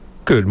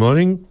Good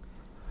morning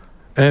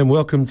and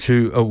welcome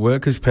to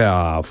Workers'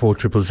 Power for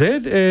Triple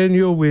Z, and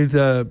you're with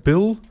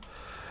Bill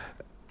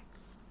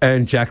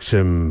and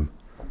Jackson,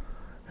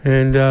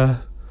 and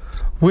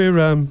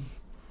we're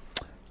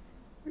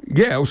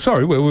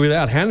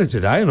without Hannah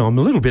today, and I'm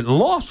a little bit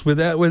lost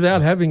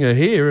without having her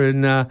here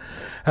and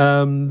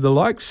the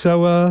like,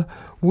 so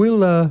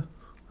we'll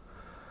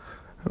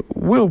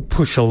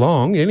push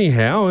along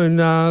anyhow,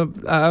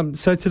 and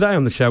so today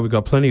on the show we've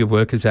got plenty of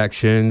workers'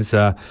 actions.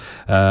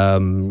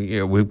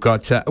 We've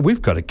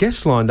got a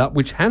guest lined up,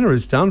 which Hannah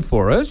has done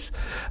for us.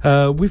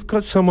 We've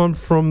got someone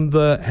from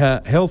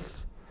the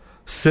Health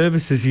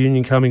Services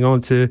Union coming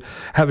on to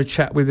have a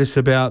chat with us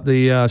about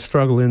the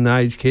struggle in the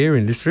aged care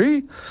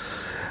industry,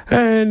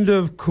 and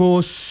of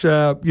course,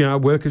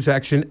 workers'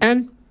 action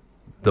and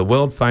the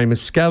world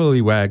famous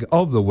Scallywag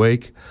of the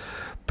week.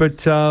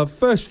 But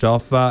first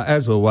off,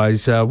 as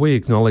always, we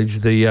acknowledge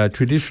the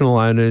traditional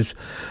owners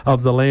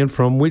of the land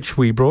from which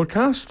we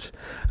broadcast,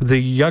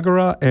 the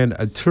Yuggera and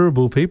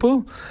Turrbal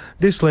people.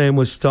 This land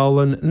was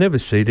stolen, never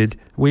ceded.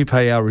 We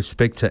pay our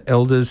respect to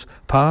elders,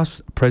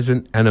 past,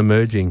 present and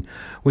emerging.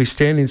 We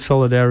stand in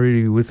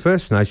solidarity with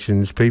First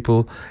Nations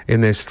people in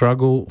their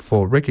struggle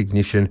for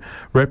recognition,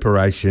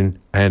 reparation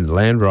and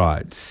land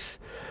rights.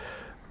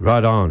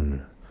 Right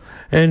on.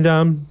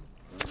 And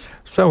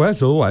so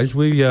as always,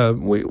 we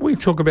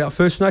talk about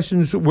First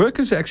Nations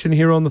workers' action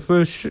here on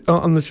the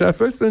on the show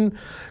first. And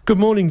good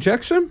morning,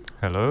 Jackson.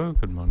 Hello.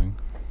 Good morning.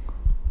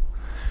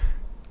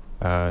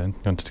 You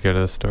want to go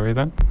to the story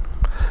then?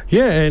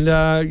 Yeah,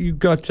 and you've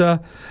got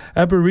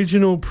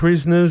Aboriginal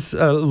prisoners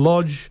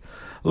lodge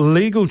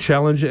legal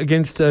challenge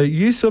against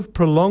use of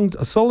prolonged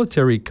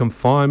solitary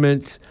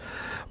confinement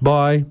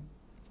by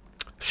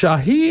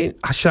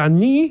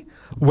Shani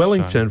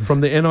Wellington from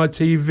the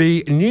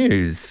NITV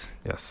News.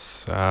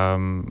 Yes.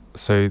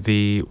 So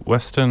the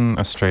Western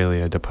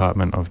Australia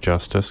Department of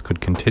Justice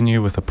could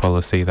continue with a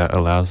policy that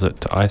allows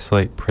it to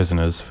isolate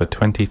prisoners for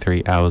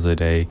 23 hours a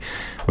day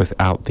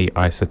without the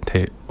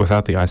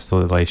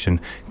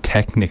isolation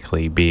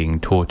technically being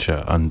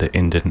torture under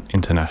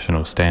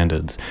international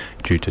standards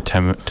due to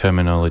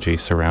terminology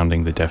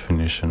surrounding the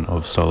definition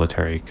of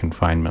solitary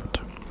confinement.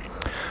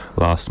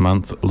 Last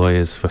month,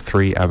 lawyers for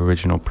 3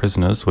 Aboriginal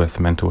prisoners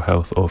with mental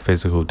health or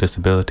physical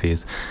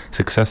disabilities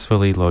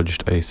successfully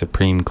lodged a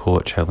Supreme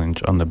Court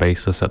challenge on the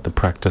basis that the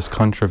practice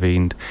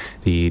contravened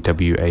the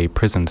WA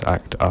Prisons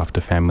Act after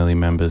family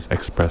members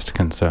expressed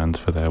concerns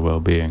for their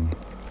well-being.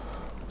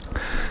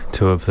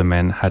 2 of the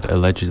men had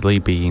allegedly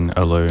been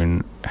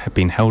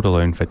held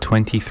alone for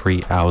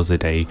 23 hours a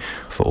day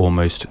for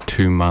almost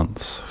 2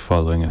 months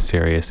following a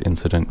serious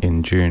incident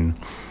in June.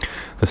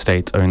 The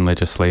state's own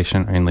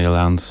legislation only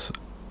allows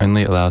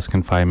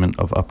confinement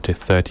of up to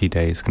 30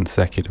 days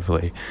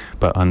consecutively,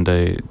 but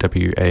under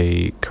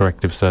WA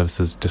Corrective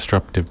Services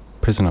disruptive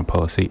prisoner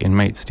policy,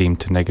 inmates deemed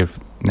to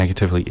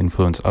negatively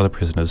influence other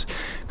prisoners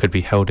could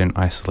be held in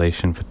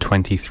isolation for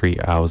 23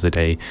 hours a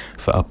day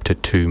for up to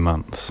 2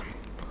 months.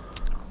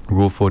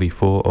 Rule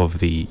 44 of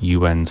the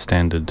UN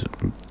Standard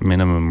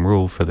Minimum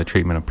Rule for the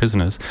Treatment of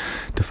Prisoners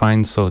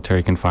defines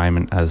solitary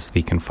confinement as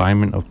the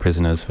confinement of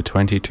prisoners for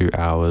 22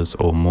 hours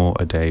or more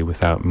a day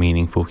without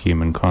meaningful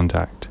human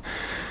contact.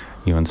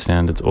 UN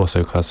Standards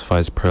also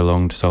classifies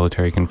prolonged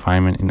solitary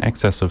confinement in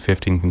excess of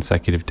 15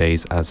 consecutive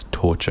days as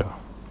torture.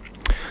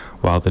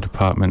 While the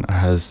department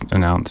has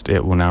announced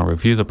it will now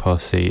review the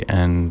policy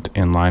and,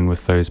 in line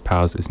with those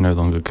powers, is no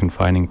longer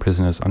confining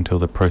prisoners until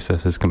the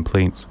process is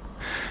complete,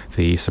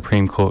 the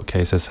Supreme Court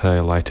case has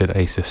highlighted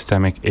a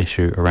systemic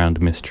issue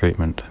around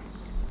mistreatment.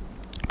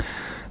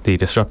 The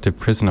disruptive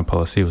prisoner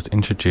policy was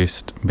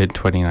introduced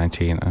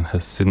mid-2019 and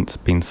has since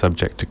been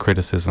subject to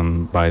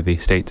criticism by the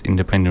state's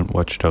independent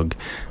watchdog,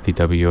 the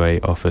WA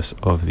Office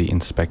of the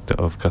Inspector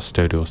of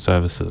Custodial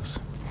Services.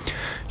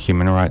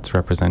 Human rights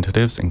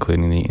representatives,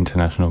 including the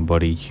international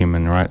body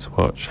Human Rights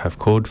Watch, have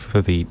called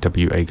for the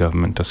WA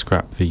government to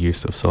scrap the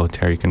use of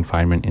solitary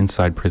confinement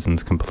inside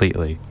prisons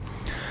completely.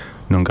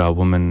 Noongar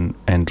woman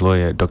and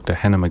lawyer Dr.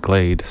 Hannah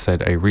McGlade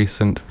said a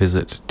recent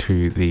visit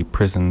to the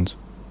prisons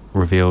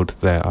revealed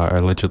there are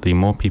allegedly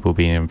more people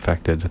being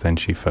infected than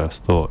she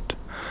first thought.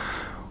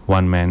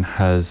 One man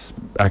has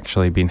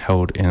actually been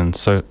held in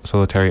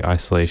solitary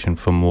isolation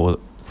for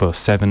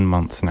 7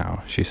 months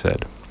now, she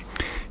said.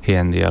 He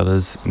and the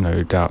others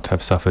no doubt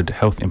have suffered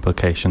health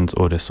implications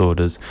or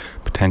disorders,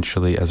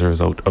 potentially as a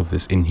result of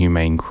this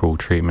inhumane, cruel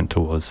treatment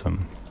towards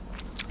them.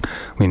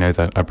 We know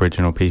that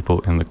Aboriginal people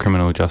in the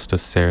criminal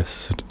justice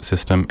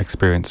system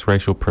experience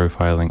racial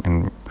profiling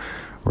and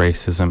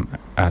racism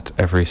at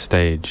every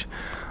stage,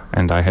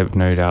 and I have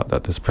no doubt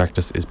that this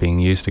practice is being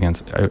used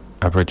against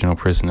Aboriginal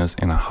prisoners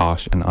in a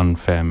harsh and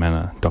unfair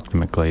manner, Dr.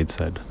 McGlade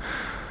said.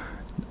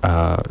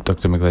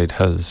 Dr. McGlade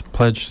has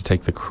pledged to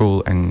take the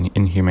cruel and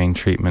inhumane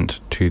treatment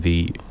to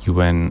the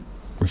UN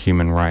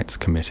Human Rights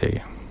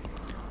Committee.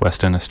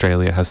 Western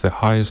Australia has the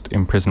highest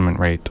imprisonment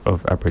rate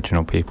of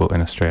Aboriginal people in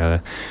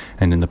Australia,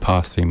 and in the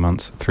past 3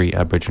 months, 3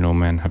 Aboriginal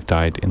men have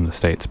died in the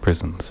state's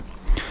prisons.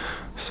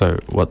 So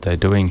what they're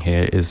doing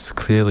here is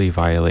clearly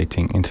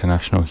violating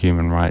international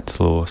human rights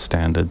law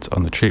standards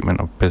on the treatment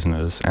of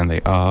prisoners, and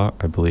they are,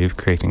 I believe,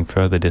 creating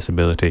further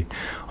disability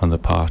on the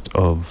part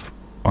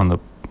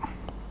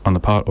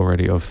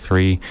already of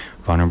 3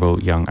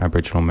 vulnerable young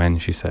Aboriginal men,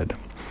 she said.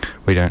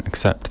 We don't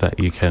accept that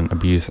you can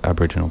abuse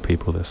Aboriginal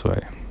people this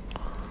way.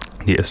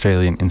 The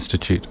Australian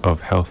Institute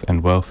of Health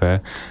and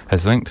Welfare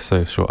has linked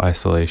social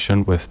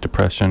isolation with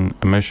depression,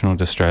 emotional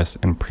distress,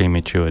 and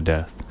premature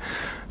death.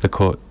 The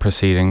court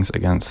proceedings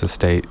against the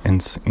state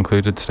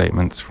included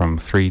statements from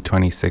 3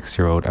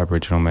 26-year-old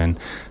Aboriginal men,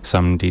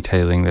 some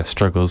detailing their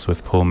struggles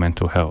with poor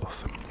mental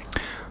health.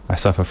 I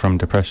suffer from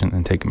depression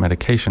and take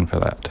medication for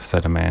that,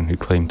 said a man who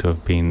claimed to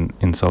have been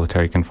in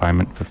solitary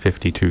confinement for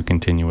 52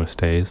 continuous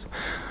days.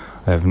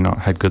 I have not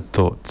had good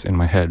thoughts in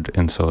my head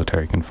in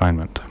solitary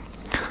confinement.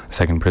 A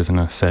second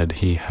prisoner said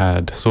he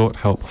had sought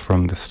help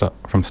from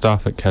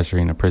staff at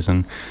Casuarina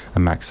Prison, a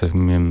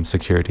maximum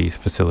security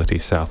facility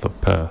south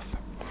of Perth.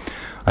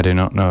 I do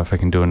not know if I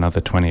can do another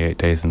 28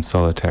 days in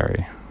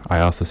solitary. I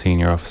asked the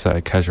senior officer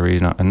at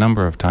Casuarina a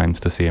number of times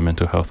to see a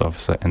mental health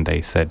officer, and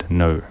they said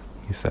no,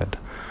 he said.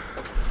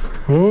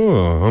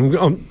 Oh,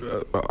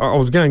 I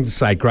was going to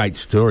say great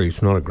story.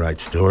 It's not a great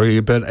story,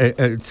 but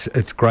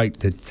it's great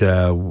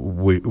that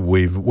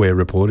we're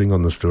reporting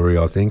on the story,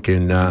 I think.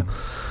 And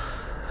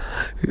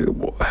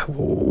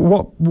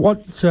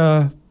what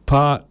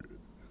part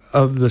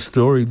of the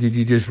story did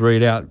you just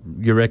read out,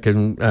 you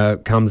reckon,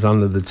 comes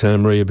under the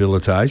term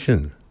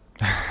rehabilitation?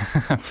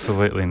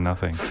 Absolutely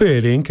nothing.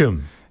 Fair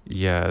income.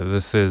 Yeah,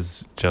 this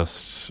is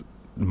just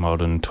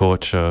modern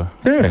torture.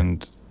 Yeah.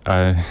 And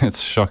it's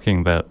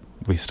shocking that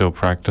we still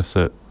practice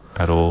it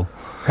at all.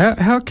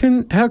 How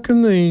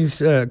can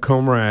these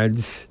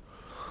comrades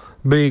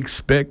be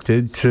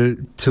expected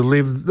to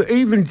live,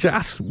 even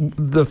just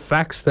the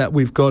facts that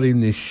we've got in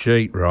this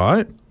sheet,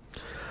 right?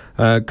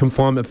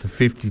 Confinement for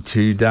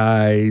 52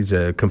 days,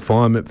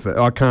 confinement for,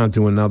 I can't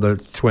do another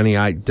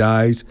 28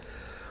 days.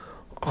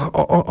 I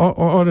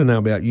don't know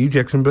about you,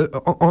 Jackson, but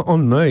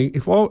on me,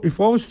 if I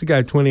was to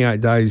go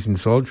 28 days in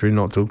solitary and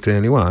not talk to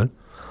anyone,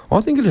 I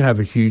think it'd have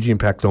a huge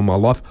impact on my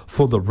life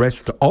for the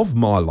rest of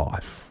my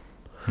life.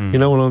 You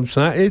know what I'm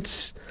saying?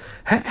 It's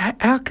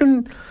how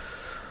can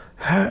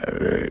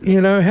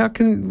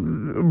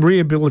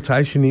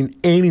rehabilitation in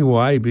any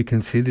way be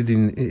considered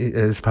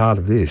as part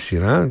of this?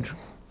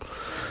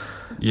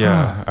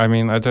 Yeah, I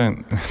mean, I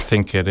don't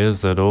think it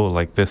is at all.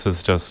 Like, this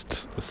is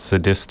just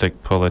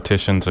sadistic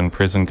politicians and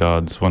prison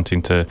guards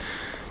wanting to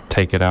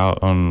take it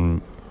out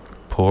on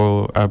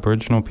poor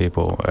Aboriginal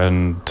people,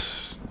 and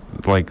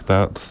like,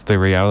 that's the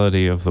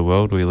reality of the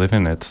world we live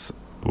in. It's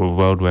a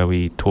world where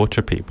we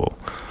torture people.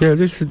 Yeah,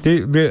 this is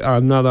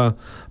another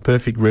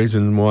perfect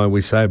reason why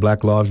we say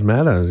Black Lives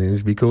Matter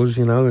is because,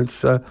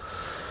 it's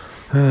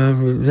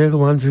they're the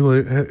ones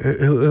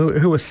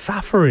who are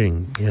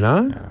suffering,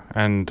 Yeah.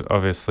 And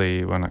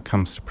obviously, when it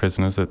comes to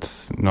prisoners,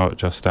 it's not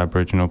just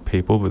Aboriginal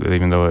people, but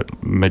even though it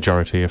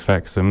majority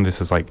affects them,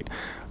 this is like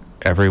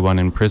everyone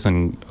in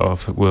prison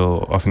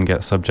will often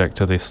get subject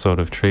to this sort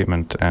of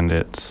treatment, and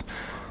it's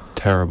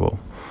terrible.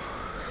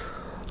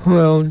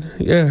 Well,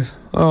 yeah.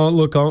 Oh,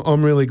 look,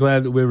 I'm really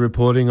glad that we're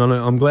reporting on it.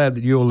 I'm glad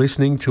that you're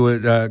listening to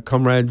it,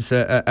 comrades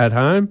at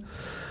home,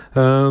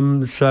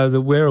 so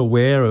that we're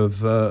aware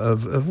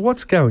of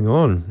what's going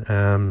on,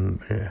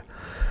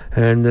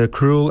 and the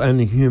cruel and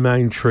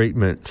inhumane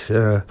treatment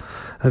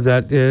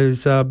that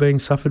is being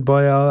suffered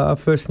by our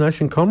First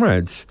Nation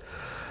comrades.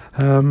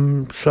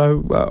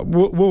 So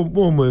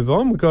we'll move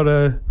on. We've got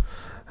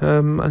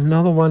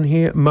another one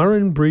here.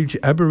 Murrin Bridge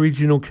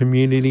Aboriginal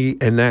community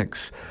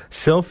enacts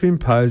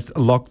self-imposed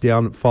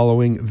lockdown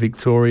following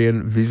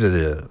Victorian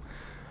visitor.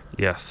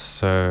 Yes,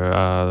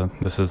 so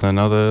this is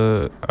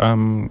another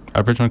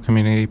Aboriginal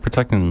community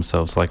protecting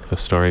themselves, like the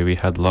story we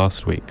had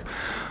last week.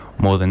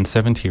 More than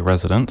 70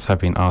 residents have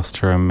been asked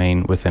to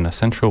remain within a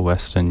central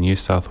western New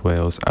South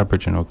Wales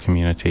Aboriginal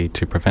community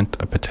to prevent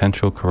a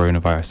potential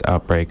coronavirus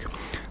outbreak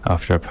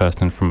after a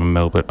person from a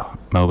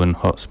Melbourne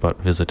hotspot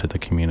visited the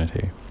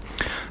community.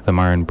 The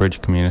Murrin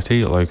Bridge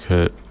community,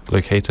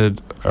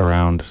 located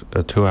around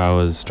a 2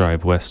 hours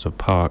drive west of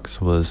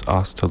Parkes, was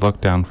asked to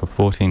lock down for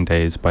 14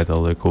 days by the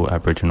local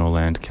Aboriginal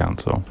Land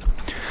Council.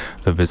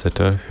 The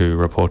visitor, who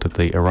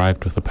reportedly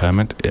arrived with a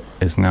permit,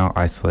 is now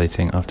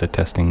isolating after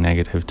testing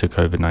negative to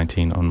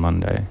COVID-19 on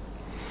Monday.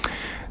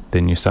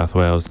 The New South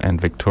Wales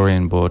and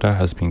Victorian border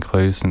has been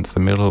closed since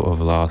the middle of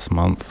last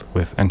month,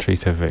 with entry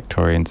to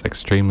Victorians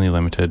extremely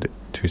limited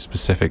to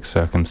specific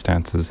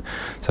circumstances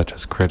such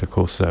as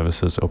critical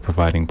services or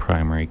providing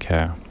primary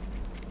care.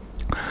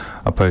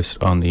 A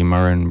post on the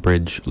Murrin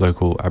Bridge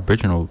local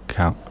Aboriginal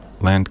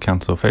Land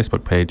Council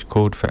Facebook page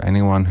called for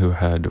anyone who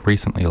had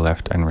recently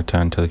left and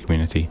returned to the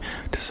community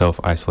to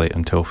self-isolate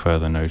until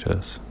further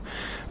notice.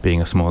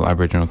 Being a small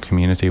Aboriginal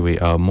community, we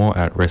are more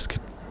at risk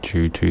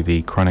due to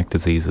the chronic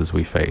diseases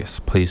we face.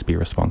 Please be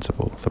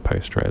responsible, the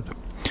post read.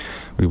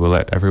 We will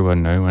let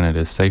everyone know when it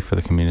is safe for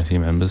the community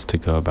members to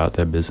go about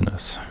their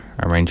business.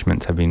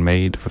 Arrangements have been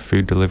made for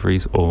food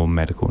deliveries or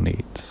medical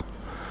needs.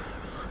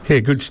 Yeah,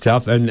 good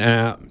stuff. And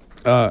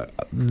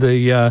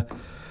the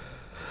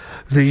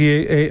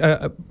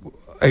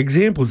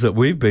examples that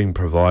we've been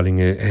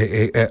providing,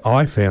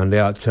 I found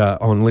out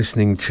on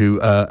listening to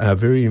a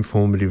very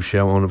informative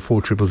show on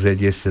 4ZZZ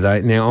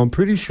yesterday. Now, I'm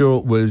pretty sure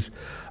it was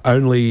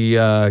only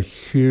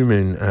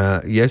human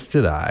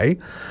yesterday,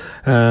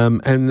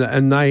 and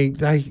they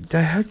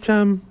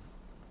had.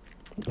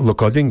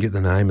 Look, I didn't get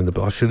the name,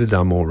 I should have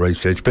done more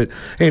research. But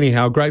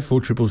anyhow, great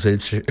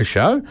 4ZZZ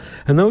show,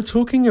 and they were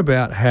talking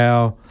about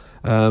how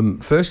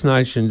First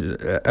Nations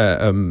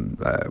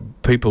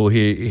people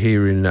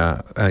here in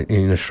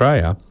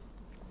Australia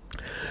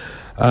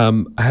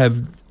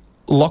have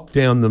locked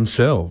down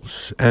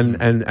themselves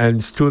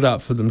and stood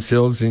up for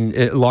themselves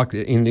like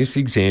in this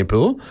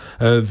example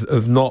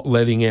of not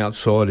letting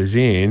outsiders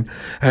in,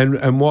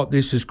 and what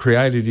this has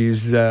created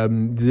is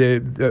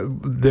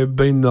they've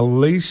been the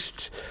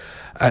least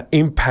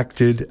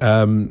impacted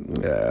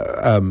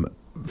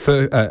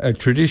for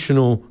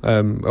traditional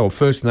or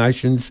First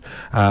Nations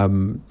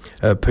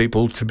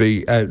people to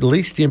be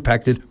least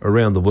impacted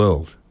around the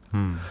world.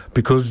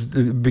 Because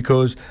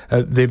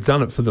they've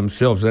done it for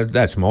themselves.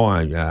 That's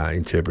my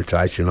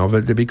interpretation of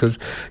it. Because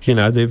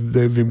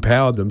they've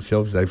empowered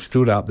themselves. They've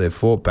stood up. They've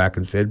fought back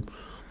and said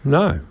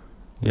no.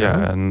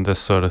 Yeah, and this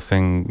sort of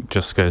thing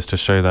just goes to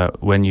show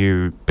that when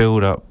you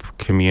build up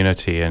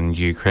community and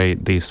you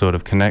create these sort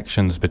of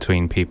connections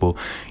between people,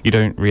 you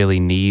don't really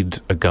need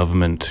a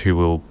government who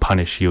will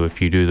punish you if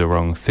you do the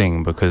wrong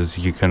thing, because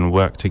you can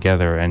work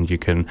together and you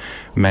can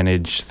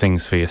manage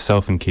things for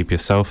yourself and keep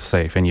yourself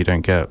safe, and you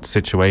don't get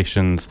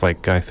situations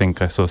like, I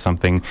think I saw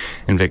something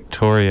in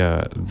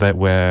Victoria that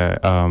where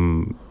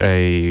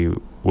a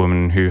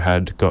woman who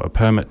had got a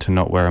permit to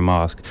not wear a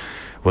mask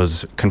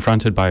was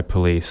confronted by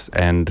police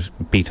and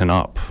beaten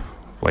up,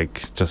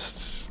 like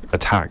just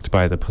attacked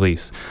by the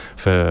police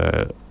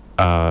for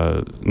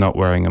not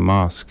wearing a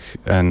mask.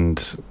 And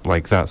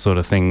like that sort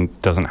of thing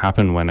doesn't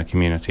happen when a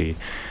community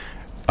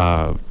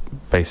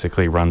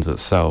basically runs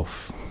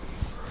itself.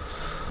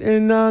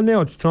 And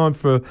now it's time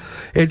for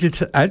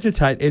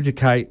agitate,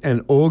 educate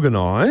and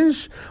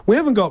organise. We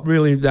haven't got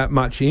really that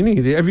much in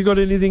here. Have you got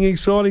anything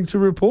exciting to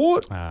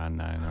report? No,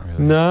 not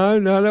really.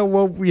 No.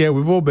 Well, yeah,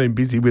 we've all been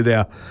busy with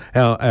our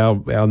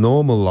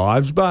normal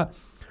lives. But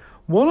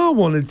what I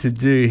wanted to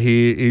do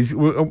here is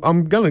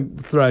I'm going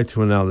to throw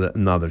to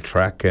another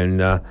track,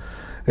 and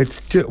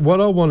it's just, what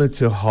I wanted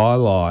to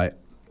highlight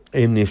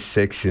in this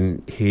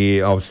section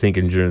here. I was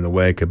thinking during the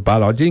week,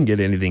 but I didn't get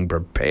anything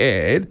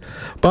prepared.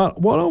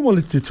 But what I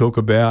wanted to talk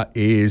about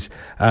is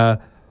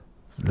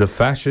the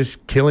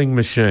fascist killing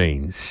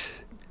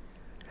machines.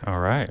 All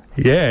right.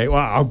 Yeah,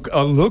 well,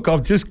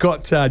 I've just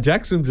got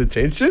Jackson's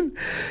attention.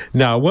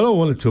 No, what I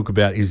want to talk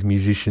about is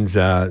musicians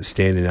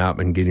standing up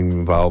and getting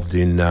involved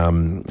in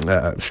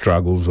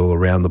struggles all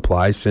around the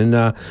place. And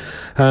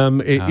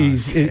it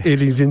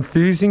is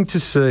enthusing to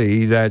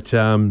see that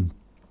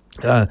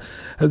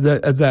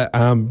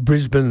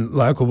Brisbane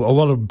local, a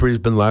lot of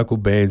Brisbane local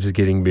bands are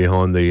getting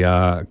behind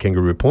the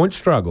Kangaroo Point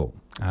struggle.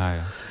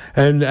 Yeah.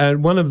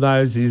 And one of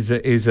those is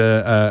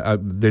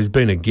there's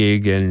been a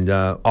gig, and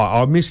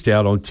I missed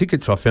out on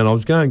tickets. I found I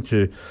was going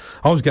to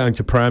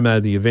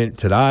promo the event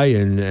today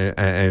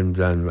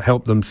and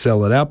help them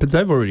sell it out, but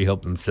they've already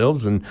helped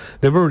themselves, and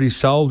they've already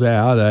sold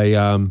out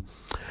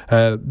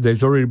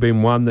there's already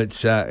been one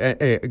that's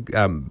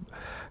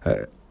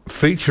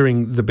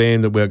featuring the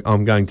band that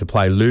I'm going to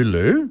play,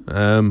 Lulu,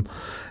 and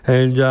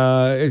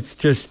it's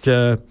just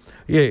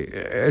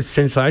it's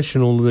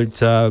sensational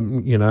that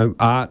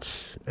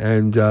arts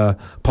and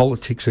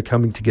politics are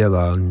coming together,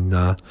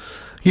 and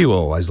you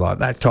always like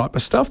that type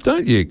of stuff,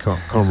 don't you,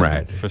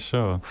 comrade? For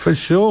sure.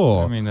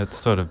 I mean, it's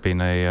sort of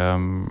been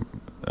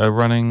a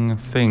running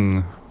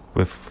thing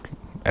with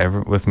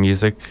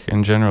music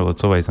in general.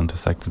 It's always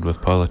intersected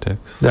with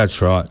politics.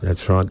 That's right.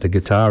 The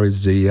guitar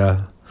is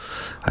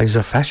he's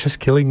a fascist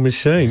killing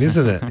machine,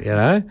 isn't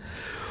it?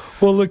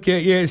 Well, look,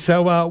 yeah.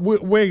 So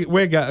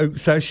we're going.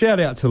 So shout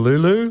out to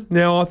Lulu.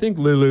 Now, I think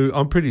Lulu.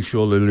 I'm pretty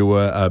sure Lulu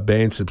were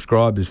band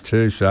subscribers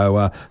too.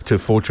 So to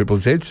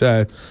 4ZZZ.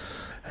 So,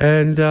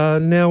 and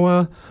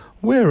now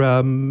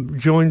we're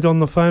joined on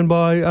the phone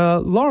by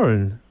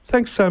Lauren.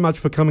 Thanks so much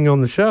for coming on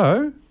the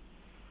show.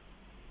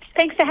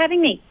 Thanks for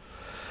having me.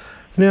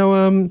 Now,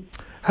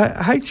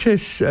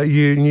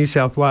 HSU New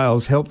South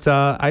Wales helped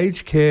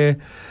aged care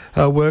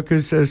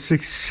workers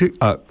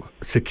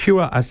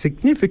secure a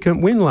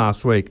significant win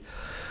last week.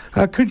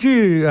 Could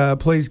you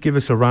please give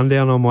us a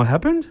rundown on what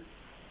happened?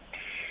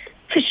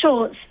 For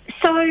sure.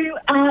 So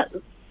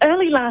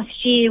early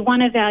last year,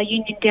 one of our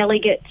union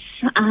delegates,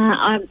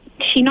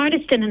 she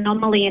noticed an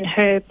anomaly in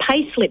her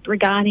payslip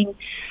regarding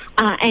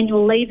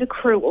annual leave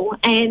accrual,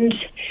 and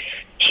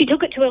she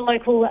took it to a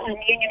local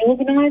union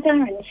organiser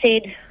and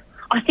said,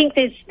 I think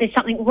there's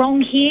something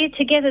wrong here.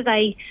 Together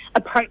they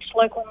approached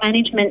local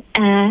management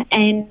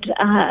and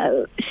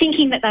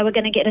thinking that they were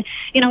going to get a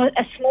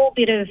small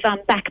bit of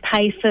back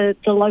pay for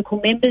the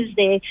local members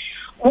there.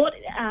 What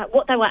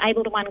they were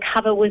able to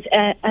uncover was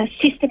a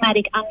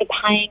systematic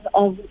underpaying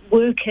of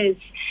workers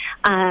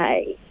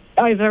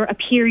over a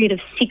period of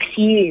 6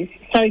 years.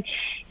 So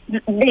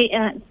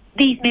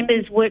these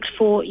members worked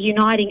for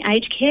Uniting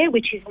Aged Care,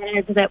 which is known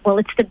as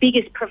it's the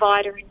biggest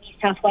provider in New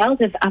South Wales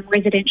of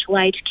residential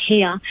aged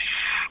care.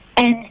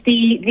 And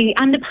the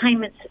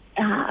underpayments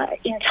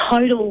in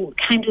total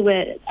came to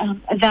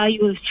a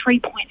value of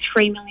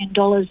 $3.3 million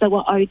that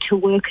were owed to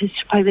workers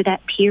over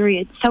that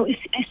period. So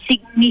it's a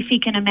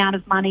significant amount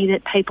of money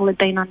that people had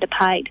been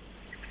underpaid.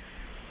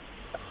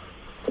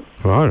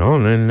 Right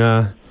on. And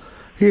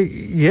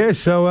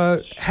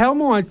so how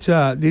might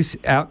this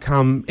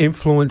outcome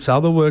influence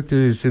other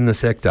workers in the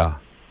sector?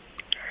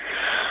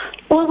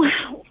 Well,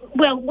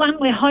 one,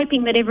 we're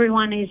hoping that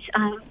everyone is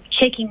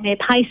checking their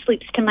pay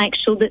slips to make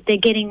sure that they're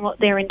getting what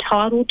they're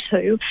entitled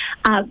to.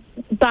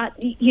 But,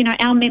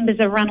 our members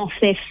are run off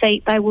their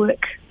feet. They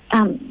work,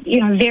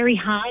 very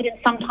hard and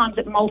sometimes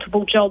at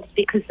multiple jobs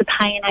because the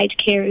pay in aged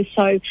care is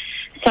so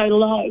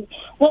low.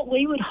 What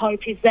we would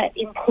hope is that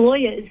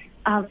employers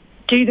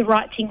do the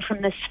right thing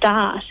from the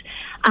start.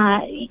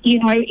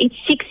 It's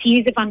 6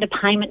 years of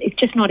underpayment. It's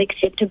just not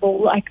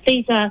acceptable. Like,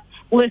 these are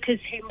workers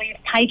who live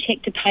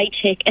paycheck to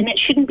paycheck, and it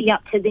shouldn't be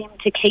up to them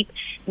to keep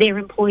their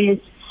employers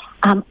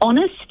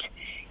honest.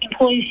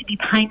 Employers should be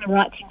paying the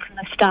right thing from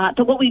the start.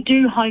 But what we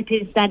do hope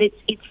is that it's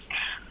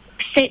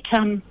set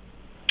some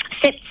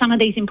of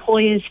these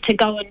employers to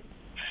go and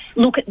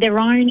look at their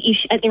own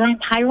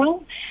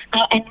payroll,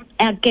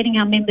 and getting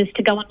our members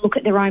to go and look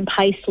at their own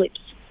pay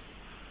slips.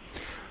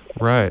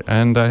 Right,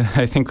 and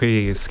I think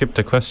we skipped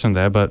a question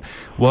there, but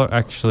what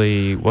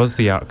actually was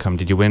the outcome?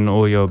 Did you win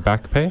all your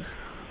back pay?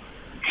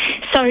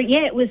 So,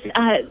 it was...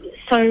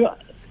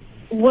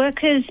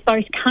 workers,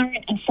 both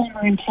current and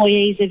former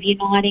employees of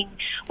Uniting,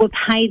 were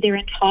paid their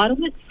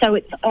entitlements. So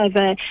it's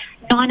over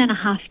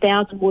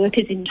 9,500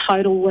 workers in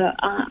total were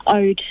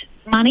owed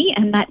money,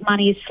 and that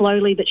money is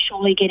slowly but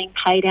surely getting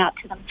paid out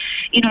to them.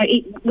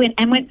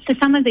 For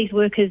some of these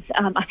workers,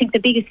 I think the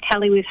biggest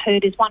tally we've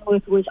heard is one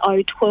worker was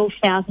owed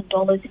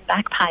 $12,000 in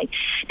back pay.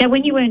 Now,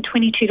 when you earn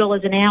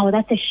 $22 an hour,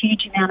 that's a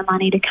huge amount of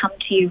money to come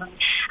to you,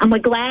 and we're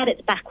glad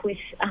it's back with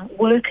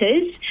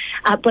workers,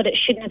 but it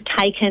shouldn't have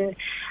taken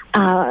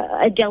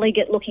a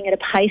delegate looking at a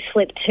pay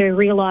slip to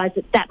realise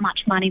that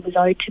much money was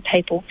owed to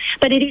people.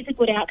 But it is a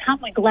good outcome.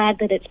 We're glad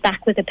that it's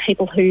back with the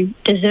people who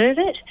deserve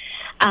it,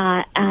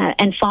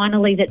 and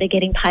finally that they're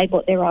getting paid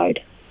what they're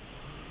owed.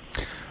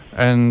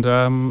 And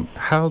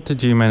how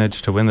did you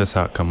manage to win this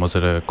outcome? Was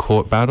it a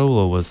court battle,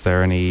 or was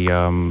there any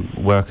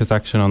workers'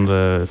 action on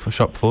the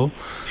shop floor?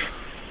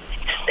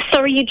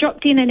 Sorry, you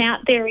dropped in and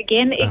out there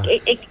again.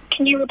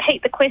 Can you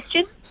repeat the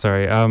question?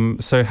 Sorry.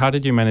 So how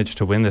did you manage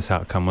to win this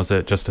outcome? Was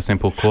it just a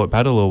simple court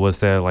battle, or was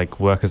there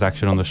workers'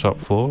 action on the shop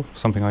floor,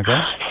 something like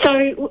that?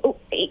 So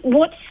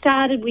what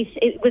started with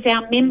it was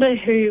our member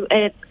who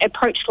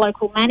approached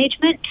local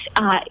management.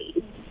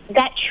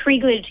 That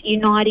triggered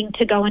Uniting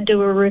to go and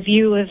do a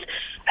review of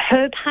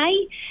her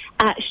pay.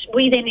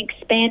 We then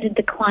expanded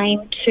the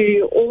claim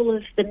to all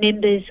of the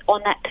members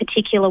on that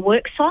particular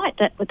work site,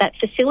 that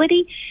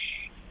facility.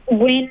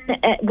 When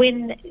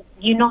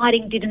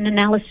Uniting did an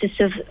analysis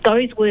of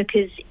those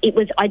workers, it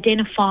was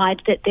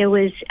identified that there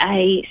was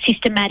a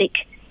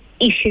systematic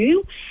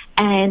issue,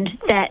 and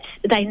that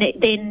they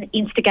then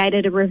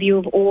instigated a review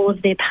of all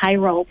of their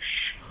payroll.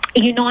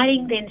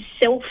 Uniting then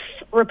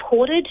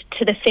self-reported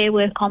to the Fair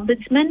Work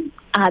Ombudsman.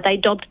 They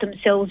dobbed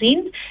themselves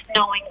in,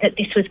 knowing that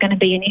this was going to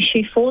be an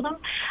issue for them.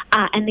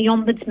 And the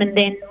Ombudsman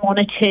then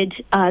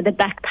monitored the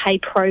back pay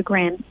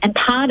program. And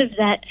part of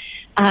that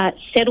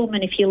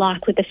settlement, if you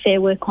like, with the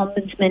Fair Work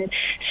Ombudsman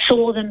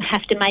saw them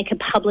have to make a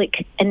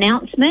public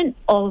announcement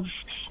of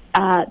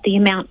the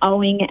amount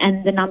owing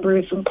and the number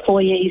of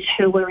employees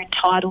who were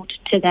entitled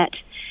to that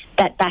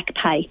back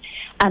pay.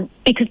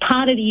 Because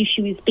part of the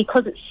issue is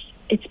because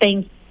it's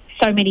been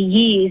so many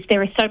years,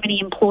 there are so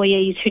many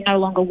employees who no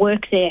longer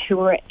work there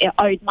who are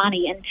owed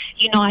money, and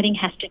Uniting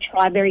has to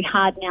try very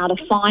hard now to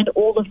find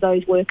all of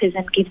those workers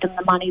and give them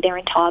the money they're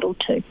entitled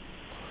to.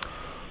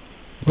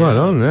 Right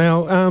on.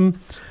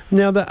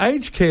 Now the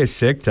aged care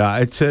sector,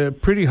 it's a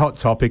pretty hot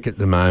topic at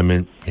the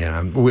moment,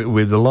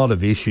 with a lot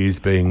of issues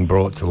being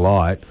brought to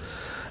light.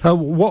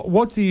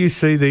 What do you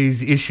see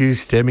these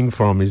issues stemming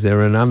from? Is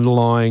there an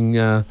underlying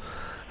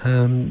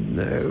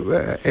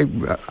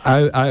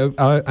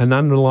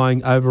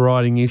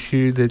overriding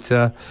issue that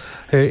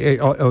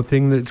or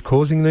thing that's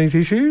causing these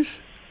issues?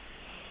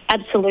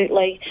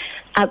 Absolutely.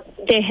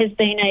 There has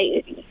been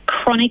a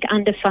chronic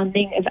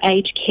underfunding of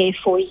aged care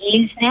for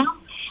years now.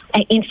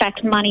 In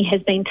fact, money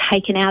has been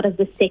taken out of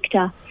the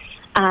sector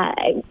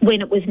when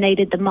it was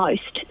needed the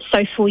most.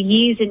 So for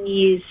years and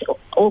years,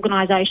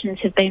 organisations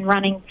have been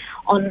running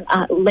on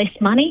less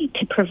money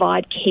to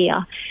provide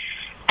care.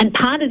 And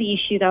part of the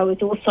issue, though,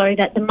 is also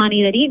that the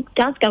money that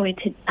does go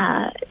into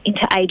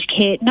aged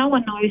care, no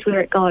one knows where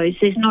it goes.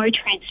 There's no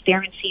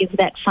transparency of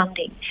that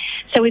funding.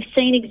 So we've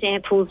seen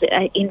examples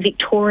in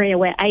Victoria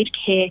where aged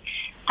care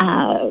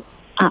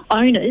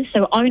owners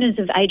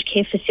of aged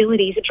care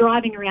facilities are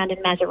driving around in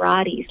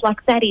maseratis.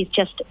 That is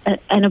just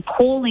an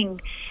appalling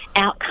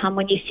outcome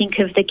when you think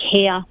of the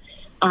care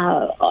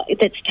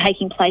that's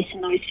taking place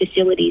in those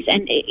facilities,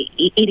 and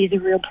it is a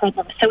real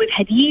problem. So we've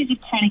had years of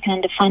chronic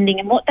underfunding,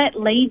 and what that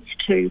leads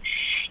to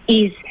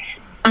is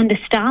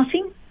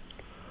understaffing.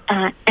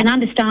 And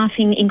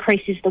understaffing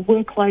increases the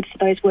workload for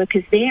those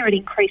workers there. It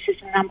increases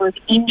the number of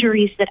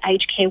injuries that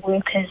aged care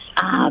workers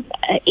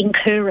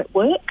incur at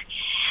work.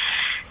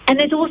 And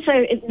there's also,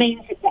 it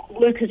means that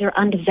workers are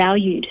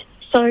undervalued.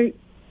 So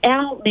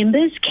our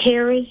members,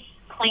 carers,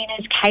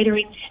 cleaners,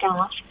 catering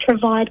staff,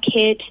 provide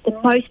care to the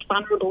most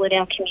vulnerable in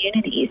our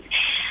communities.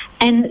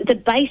 And the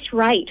base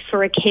rate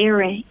for a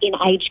carer in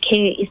aged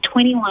care is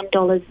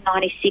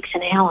 $21.96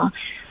 an hour.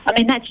 I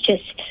mean, that's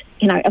just,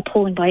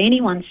 appalling by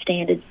anyone's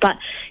standards. But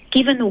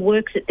given the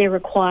work that they're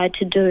required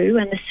to do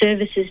and the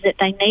services that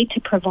they need to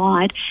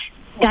provide,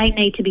 they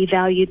need to be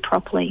valued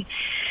properly.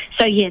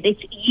 So, yeah,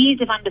 there's years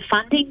of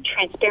underfunding,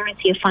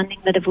 transparency of funding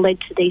that have led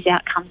to these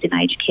outcomes in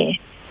aged care.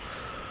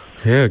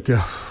 Yeah,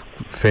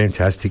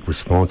 fantastic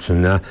response.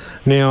 And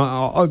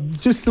now,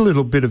 just a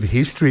little bit of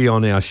history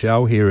on our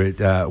show here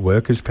at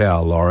Workers'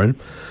 Power, Lauren.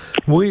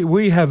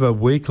 We have a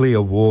weekly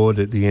award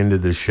at the end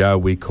of the show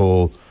we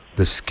call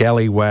the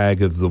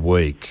Scallywag of the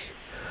Week.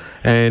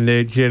 And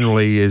it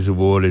generally is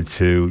awarded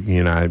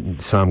to,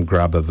 some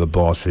grub of a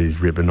boss who's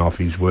ripping off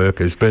his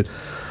workers. But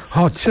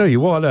I'll tell you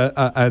what,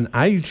 an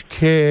aged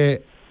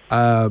care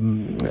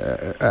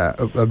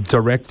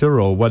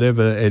director or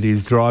whatever it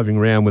is driving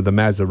around with a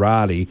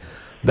Maserati,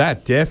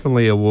 that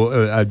definitely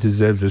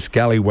deserves a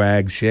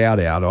scallywag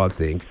shout-out, I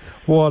think.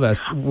 What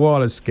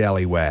a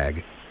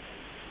scallywag.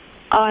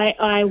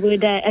 I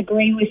would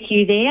agree with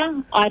you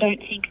there. I don't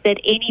think that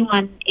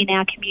anyone in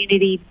our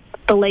community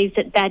believes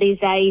that is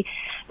a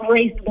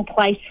reasonable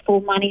place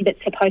for money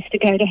that's supposed to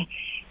go to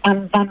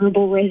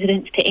vulnerable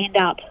residents to end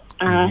up.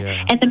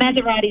 And the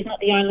Maserati is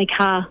not the only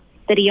car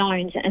that he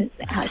owns, and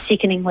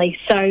sickeningly.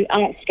 So,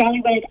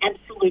 scallywag,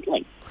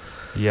 absolutely.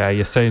 Yeah,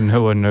 you say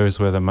no one knows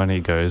where the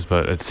money goes,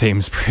 but it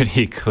seems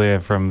pretty clear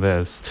from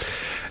this.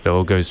 It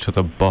all goes to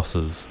the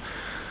bosses.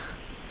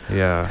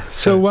 Yeah.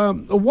 So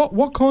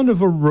what kind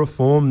of a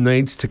reform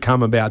needs to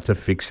come about to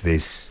fix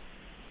this?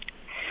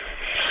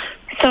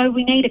 So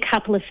we need a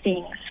couple of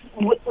things.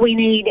 We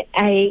need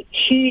a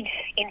huge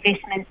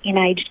investment in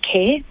aged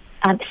care,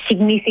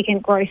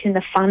 significant growth in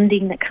the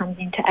funding that comes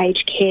into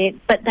aged care,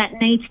 but that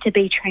needs to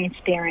be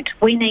transparent.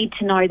 We need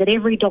to know that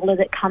every dollar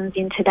that comes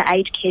into the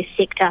aged care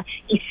sector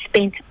is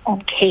spent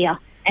on care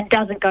and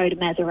doesn't go to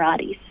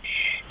Maseratis.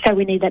 So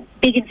we need that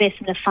big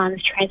investment of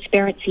funds,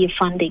 transparency of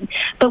funding,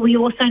 but we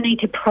also need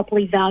to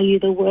properly value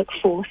the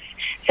workforce.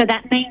 So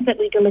that means that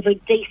we deliver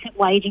decent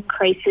wage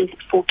increases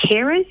for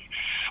carers,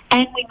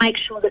 and we make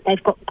sure that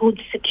they've got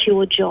good,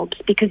 secure jobs,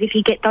 because if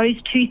you get those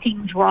two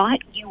things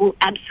right, you will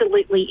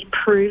absolutely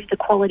improve the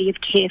quality of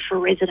care for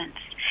residents.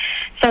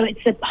 So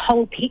it's a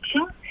whole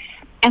picture,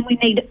 and we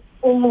need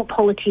all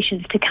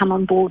politicians to come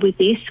on board with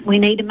this. We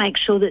need to make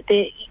sure that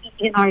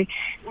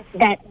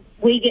that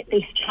we get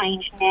this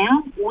change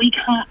now. We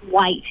can't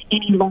wait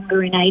any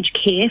longer in aged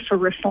care for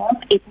reform.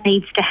 It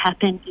needs to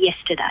happen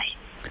yesterday.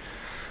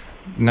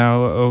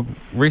 Now,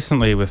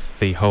 recently with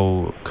the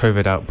whole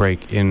COVID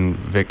outbreak in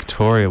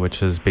Victoria, which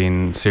has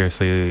been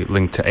seriously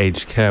linked to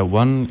aged care,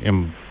 one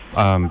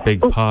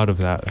big part of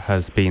that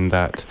has been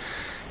that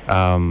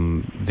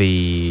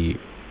the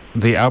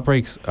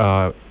outbreaks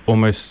are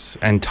almost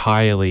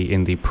entirely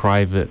in the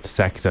private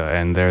sector,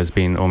 and there's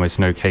been almost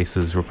no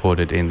cases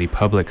reported in the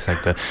public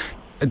sector.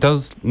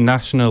 Does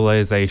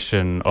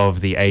nationalisation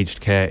of the aged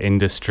care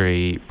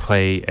industry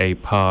play a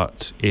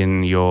part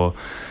in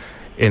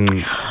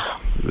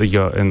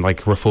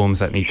reforms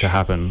that need to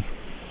happen?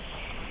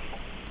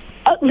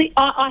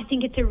 I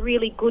think it's a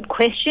really good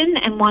question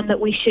and one that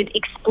we should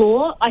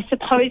explore. I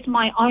suppose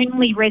my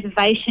only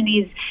reservation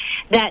is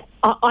that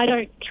I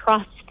don't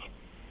trust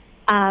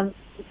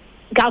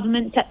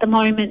governments at the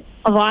moment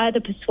of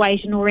either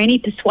persuasion or any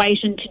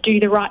persuasion to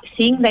do the right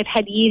thing. They've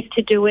had years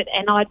to do it,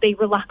 and I'd be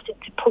reluctant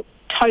to put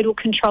total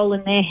control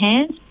in their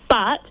hands.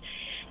 But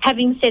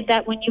having said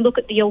that, when you look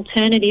at the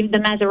alternative, the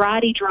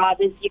Maserati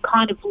drivers, you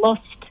kind of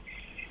lost,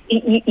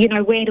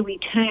 where do we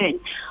turn?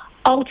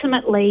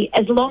 Ultimately,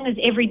 as long as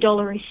every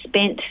dollar is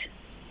spent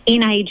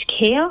in aged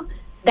care,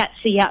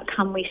 that's the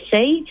outcome we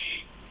see.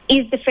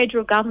 Is the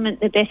federal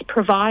government the best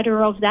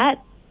provider of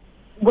that?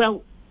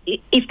 Well,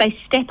 if they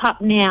step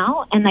up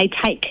now and they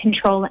take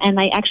control and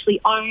they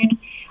actually own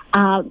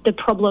the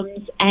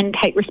problems and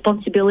take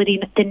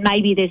responsibility, then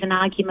maybe there's an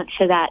argument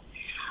for that.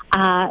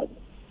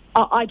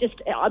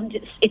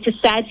 It's a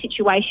sad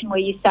situation where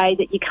you say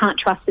that you can't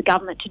trust the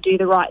government to do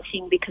the right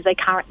thing because they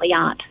currently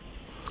aren't.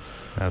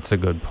 That's a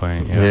good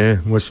point. Yeah,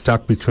 we're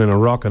stuck between a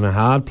rock and a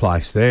hard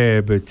place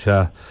there, but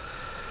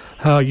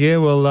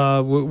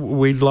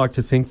we'd like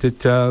to think that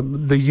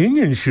the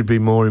union should be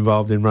more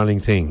involved in running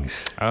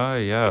things. Oh,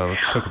 yeah,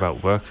 let's talk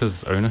about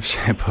workers'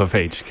 ownership of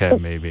aged care,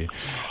 maybe.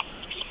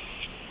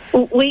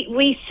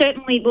 We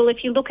certainly will.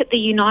 If you look at the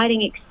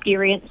uniting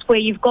experience, where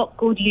you've got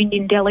good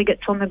union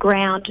delegates on the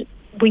ground,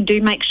 we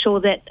do make sure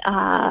that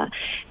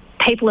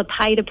people are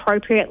paid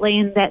appropriately,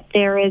 and that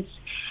there is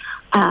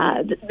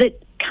that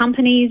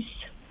companies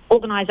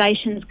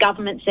organisations,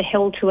 governments are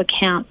held to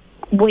account.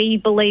 We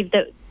believe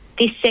that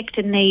this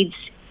sector needs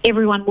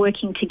everyone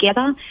working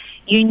together,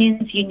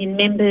 unions, union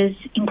members,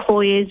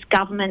 employers,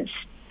 governments,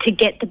 to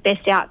get the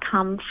best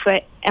outcome for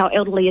our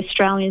elderly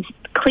Australians,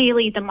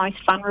 clearly the most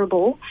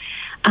vulnerable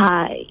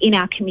in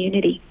our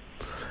community.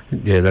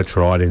 Yeah, that's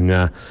right,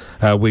 and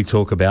we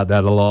talk about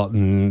that a lot,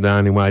 and the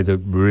only way that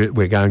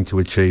we're going to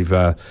achieve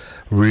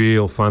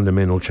real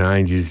fundamental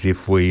change is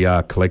if we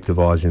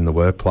collectivise in the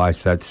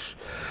workplace. That's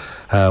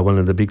one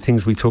of the big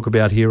things we talk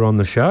about here on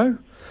the show.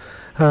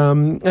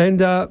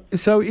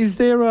 So is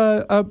there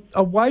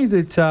a way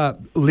that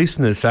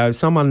listeners, so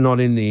someone not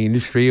in the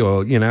industry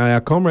or,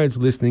 our comrades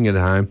listening at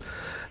home,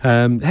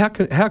 how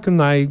can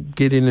they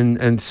get in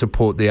and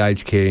support the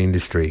aged care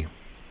industry?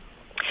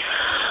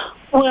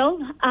 Well,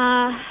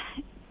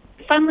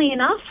 funnily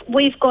enough,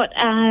 we've got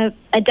a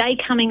day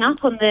coming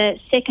up on the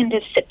 2nd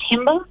of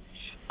September.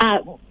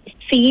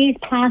 For years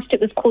past, it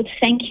was called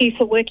Thank You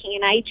for Working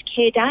in Aged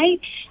Care Day.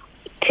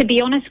 To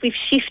be honest, we've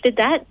shifted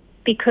that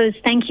because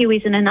thank you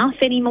isn't enough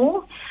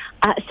anymore.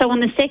 So on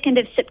the 2nd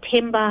of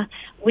September,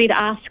 we'd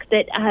ask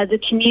that the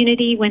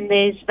community, when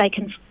they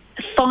can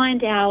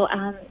find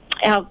our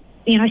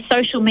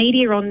social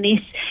media on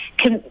this,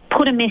 can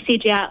put a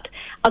message out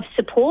of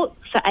support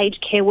for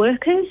aged care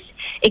workers,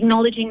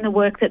 acknowledging the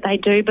work that they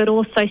do, but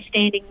also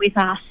standing with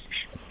us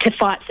to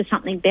fight for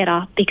something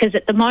better. Because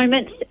at the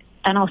moment,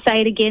 and I'll say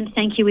it again,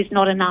 thank you is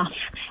not enough.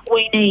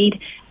 We need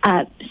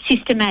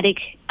systematic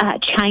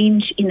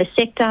change in the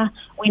sector.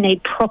 We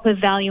need proper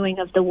valuing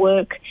of the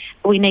work.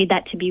 We need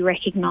that to be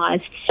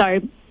recognised.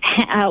 So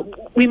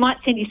we might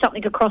send you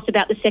something across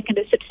about the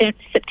 2nd of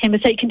September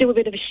so you can do a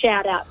bit of a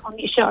shout out on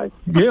your show.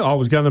 Yeah, I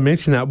was going to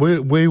mention that. We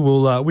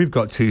will. We've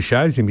got 2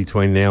 shows in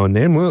between now and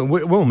then.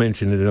 We'll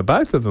mention it in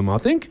both of them, I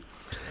think.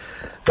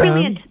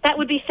 Brilliant. That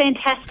would be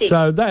fantastic.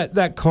 So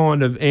that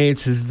kind of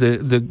answers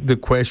the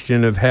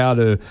question of how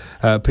do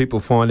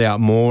people find out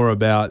more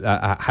about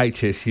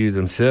HSU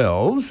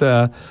themselves.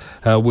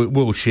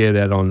 We'll share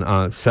that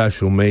on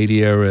social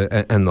media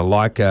and the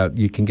like.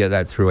 You can get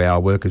that through our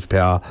Workers'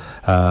 Power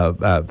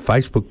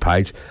Facebook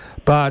page.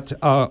 But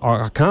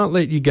I can't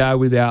let you go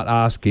without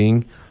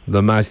asking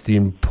the most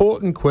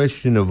important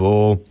question of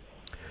all.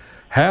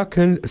 How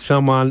can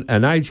someone,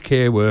 an aged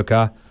care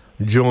worker,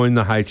 join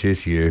the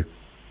HSU?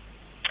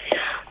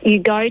 You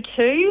go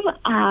to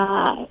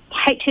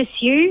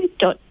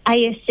hsu.asn.au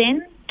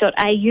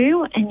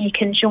and you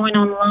can join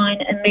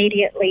online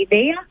immediately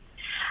there,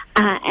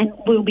 and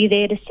we'll be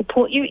there to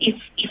support you. If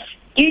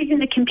using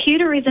the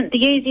computer isn't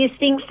the easiest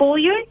thing for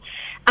you,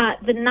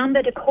 the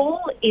number to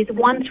call is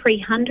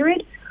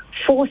 1300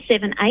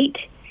 478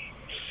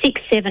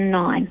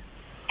 679,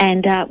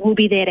 and we'll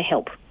be there to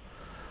help.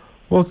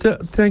 Well,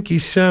 thank you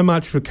so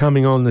much for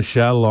coming on the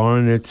show,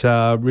 Lauren. It's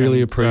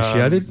really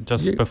appreciated.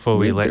 Just before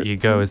we let you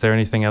go, is there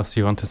anything else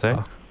you want to say?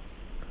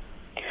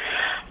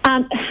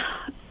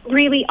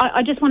 Really,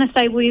 I just want to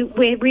say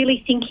we're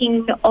really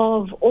thinking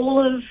of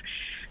all of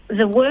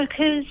the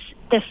workers,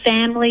 the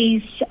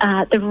families,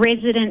 the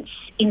residents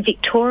in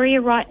Victoria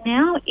right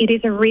now. It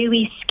is a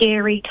really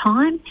scary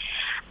time.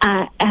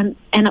 And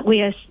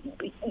we are,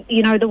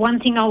 the one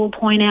thing I will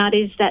point out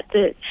is that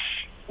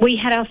we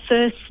had our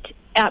first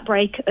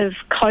outbreak of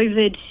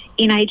COVID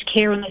in aged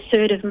care on the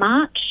 3rd of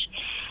March,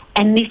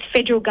 and this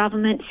federal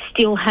government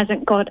still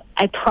hasn't got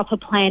a proper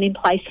plan in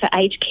place for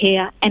aged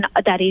care, and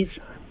that is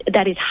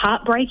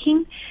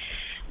heartbreaking.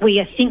 We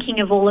are thinking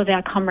of all of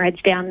our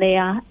comrades down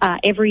there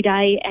every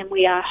day, and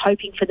we are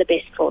hoping for the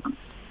best for them.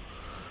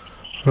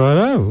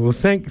 Righto. Well,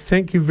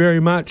 thank you very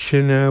much,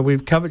 and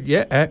we've covered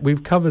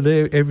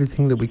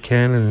everything that we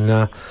can,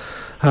 and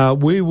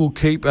we will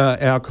keep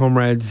our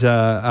comrades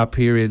up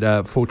here at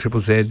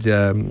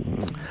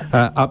 4ZZZ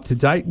up to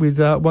date with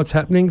what's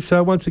happening.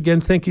 So once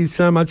again, thank you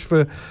so much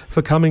for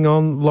coming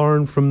on,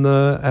 Lauren, from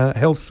the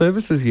Health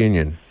Services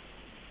Union.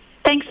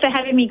 Thanks for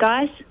having me,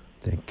 guys.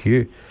 Thank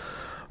you.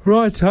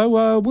 Right,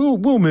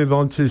 we'll move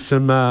on to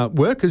some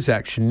workers'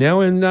 action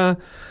now, and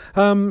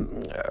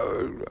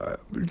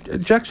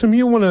Jackson,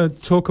 you want to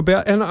talk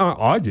about, and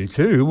I do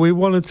too, we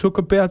want to talk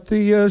about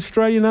the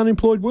Australian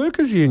Unemployed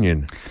Workers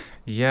Union.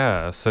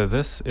 Yeah, so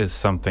this is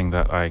something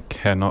that I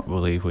cannot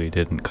believe we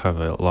didn't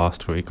cover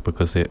last week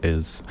because it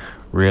is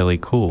really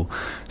cool.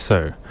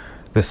 So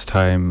this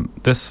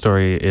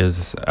story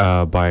is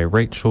by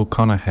Rachel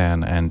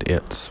Conahan, and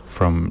it's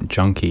from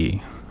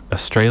Junkie.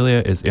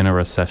 Australia is in a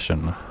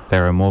recession.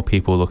 There are more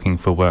people looking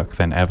for work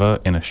than ever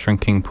in a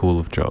shrinking pool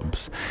of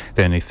jobs.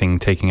 The only thing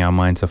taking our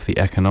minds off the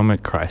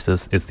economic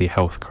crisis is the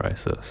health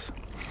crisis.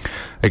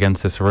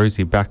 Against this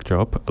rosy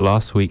backdrop,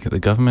 last week the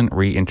government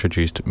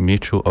reintroduced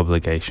mutual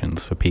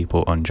obligations for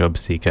people on job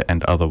seeker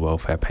and other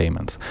welfare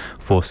payments,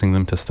 forcing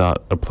them to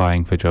start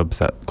applying for jobs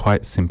that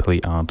quite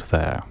simply aren't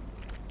there.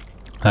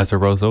 As a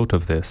result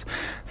of this,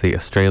 the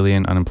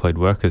Australian Unemployed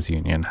Workers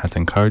Union has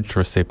encouraged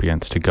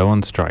recipients to go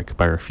on strike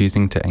by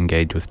refusing to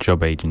engage with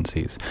job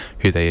agencies,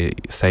 who they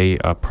say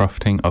are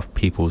profiting off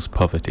people's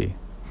poverty.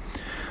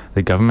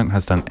 The government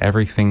has done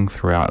everything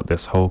throughout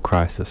this whole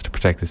crisis to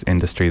protect this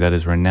industry that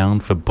is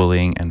renowned for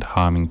bullying and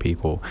harming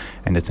people,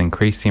 and it's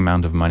increased the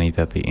amount of money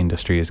that the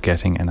industry is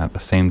getting, and at the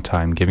same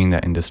time giving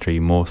that industry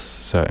more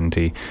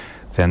certainty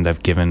than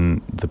they've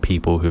given the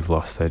people who've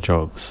lost their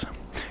jobs.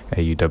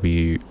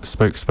 AUW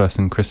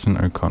spokesperson Kristen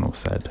O'Connell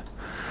said.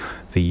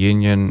 The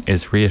union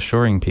is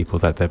reassuring people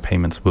that their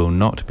payments will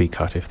not be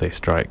cut if they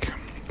strike,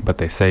 but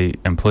they say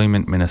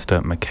Employment Minister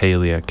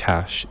Michaelia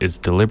Cash is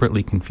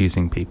deliberately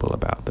confusing people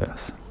about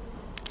this.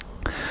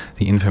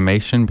 The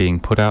information being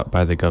put out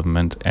by the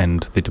government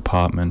and the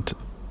department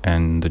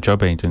and the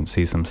job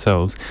agencies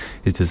themselves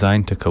is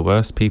designed to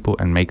coerce people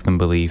and make them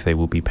believe they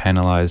will be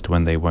penalised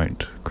when they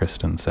won't,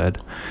 Kristen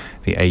said.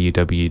 The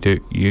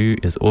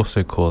AUWU is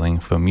also calling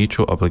for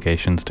mutual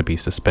obligations to be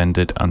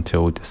suspended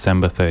until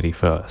December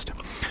 31st,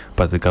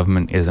 but the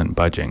government isn't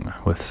budging,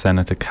 with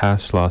Senator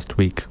Cash last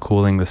week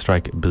calling the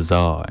strike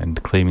bizarre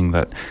and claiming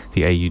that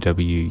the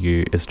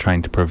AUWU is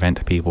trying to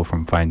prevent people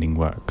from finding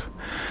work.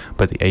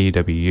 But the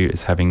AUWU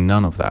is having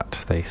none of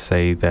that. They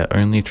say they're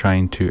only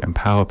trying to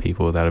empower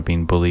people that have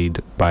been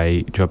bullied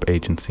by job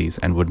agencies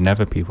and would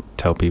never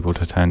tell people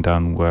to turn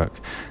down work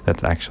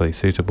that's actually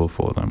suitable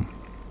for them.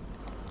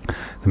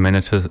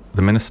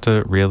 The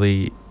minister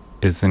really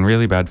is in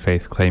really bad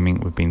faith, claiming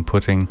we've been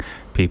putting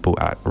people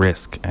at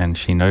risk, and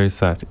she knows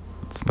that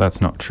that's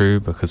not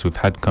true because we've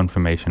had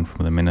confirmation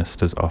from the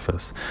minister's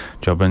office.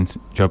 Job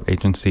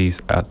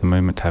agencies at the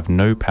moment have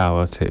no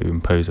power to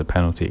impose a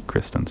penalty,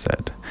 Kristen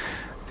said.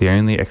 The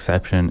only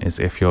exception is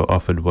if you're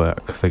offered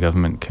work. The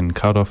government can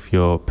cut off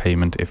your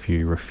payment if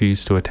you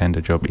refuse to attend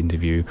a job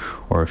interview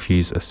or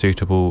refuse a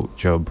suitable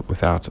job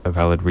without a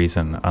valid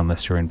reason,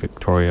 unless you're in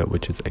Victoria,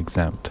 which is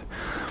exempt.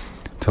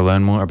 To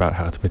learn more about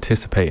how to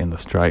participate in the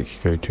strike,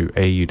 go to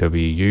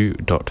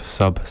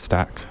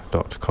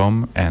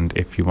auwu.substack.com, and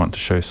if you want to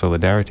show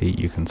solidarity,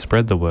 you can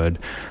spread the word,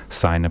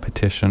 sign a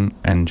petition,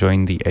 and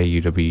join the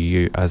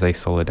AUWU as a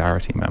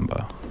solidarity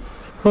member.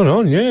 Hold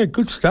on, yeah,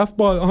 good stuff.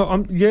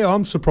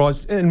 I'm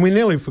surprised, and we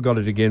nearly forgot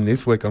it again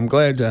this week. I'm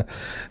glad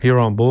you're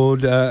on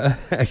board.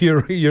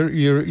 You're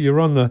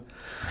on the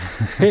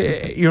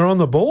you're on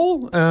the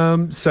ball.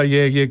 So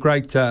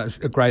great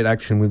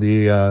action with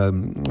the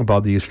by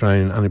the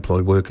Australian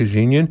Unemployed Workers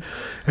Union,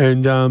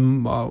 and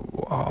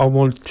I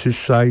want to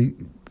say,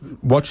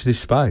 watch this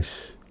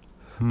space.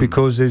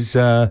 Because there's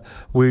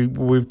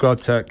we've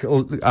got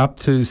up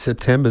to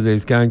September.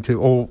 There's going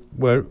to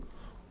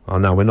Oh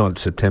no, we're not in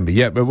September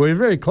yet, but we're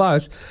very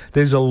close.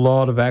 There's a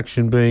lot of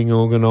action being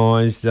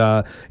organised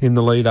in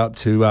the lead up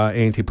to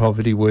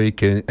Anti-Poverty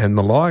Week and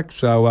the like.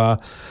 So,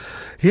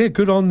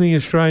 good on the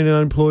Australian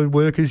Unemployed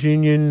Workers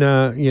Union,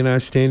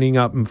 standing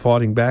up and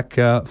fighting back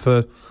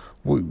for,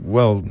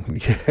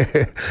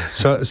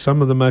 so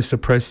some of the most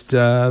oppressed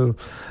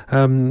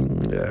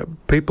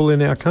people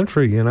in our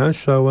country,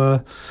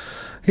 So,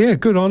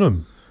 good on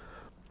them.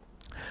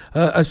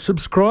 A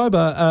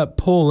subscriber,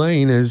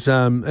 Pauline, has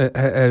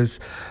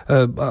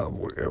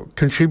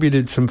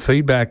contributed some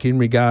feedback in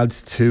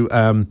regards to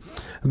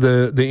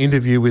the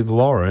interview with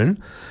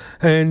Lauren,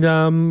 and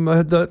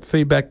that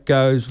feedback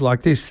goes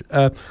like this: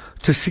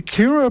 to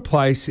secure a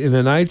place in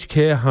an aged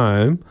care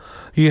home,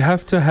 you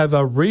have to have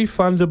a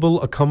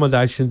refundable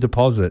accommodation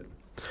deposit.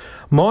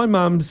 My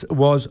mum's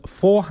was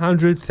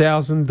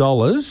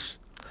 $400,000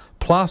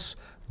 plus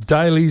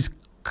daily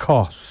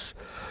costs.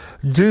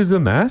 Do the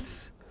math.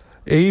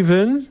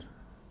 Even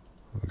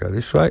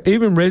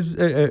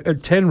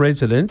 10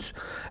 residents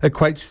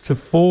equates to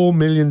 $4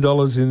 million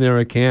in their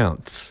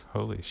accounts.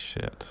 Holy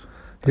shit.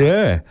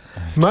 Yeah.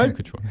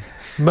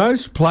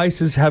 Most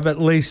places have at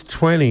least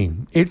 20.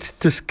 It's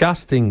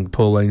disgusting,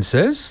 Pauline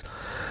says.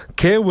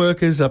 Care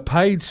workers are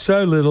paid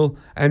so little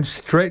and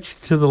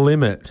stretched to the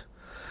limit.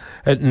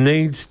 It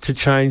needs to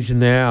change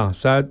now.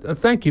 So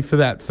thank you for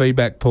that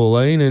feedback,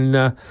 Pauline.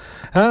 And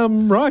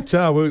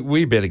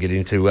we better get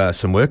into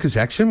some workers'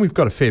 action. We've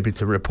got a fair bit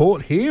to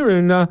report here.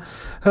 And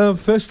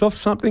first off,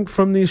 something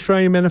from the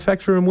Australian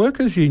Manufacturer and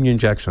Workers Union,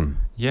 Jackson.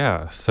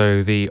 Yeah,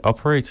 so the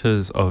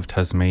operators of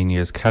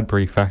Tasmania's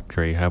Cadbury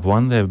factory have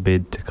won their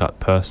bid to cut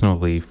personal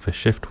leave for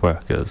shift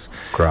workers.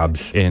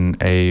 Grubs. In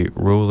a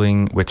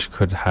ruling which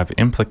could have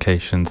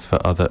implications for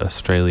other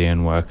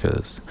Australian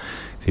workers.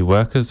 The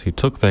workers who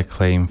took their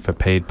claim for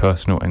paid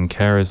personal and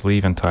carers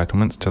leave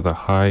entitlements to the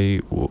High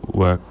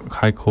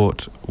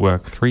Court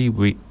work three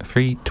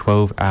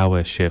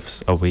 12-hour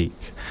shifts a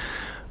week.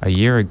 A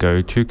year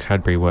ago, 2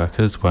 Cadbury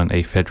workers won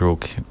a federal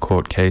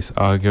court case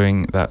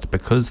arguing that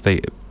because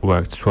they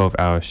worked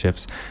 12-hour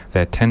shifts,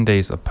 their 10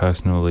 days of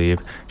personal leave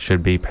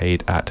should be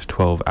paid at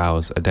 12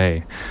 hours a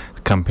day.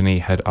 The company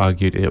had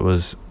argued it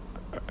was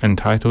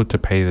entitled to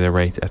pay the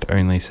rate at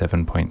only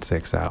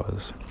 7.6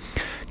 hours.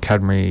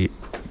 Cadbury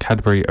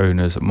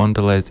owners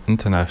Mondelez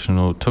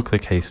International took the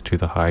case to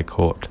the High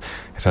Court.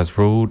 It has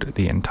ruled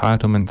the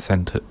entitlement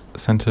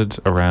centered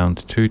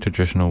around 2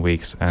 traditional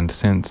weeks, and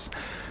since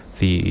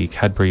the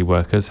Cadbury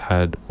workers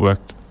had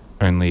worked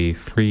only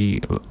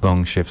 3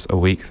 long shifts a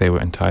week, they were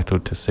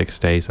entitled to 6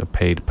 days of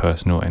paid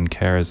personal and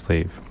carers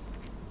leave.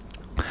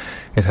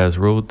 It has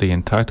ruled the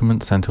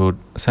entitlement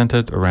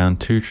centered around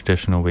two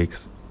traditional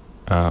weeks.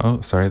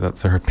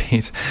 That's a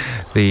repeat.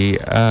 The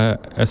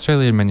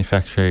Australian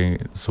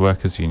Manufacturers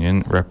Workers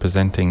Union,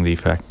 representing the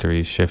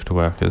factory's shift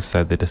workers,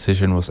 said the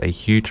decision was a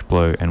huge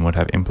blow and would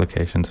have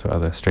implications for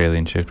other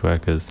Australian shift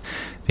workers.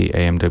 The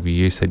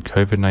AMWU said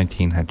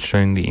COVID-19 had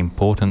shown the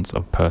importance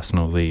of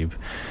personal leave.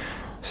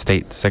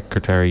 State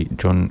Secretary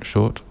John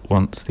Short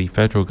wants the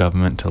federal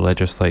government to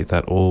legislate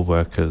that all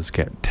workers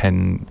get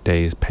 10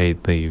 days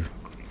paid leave.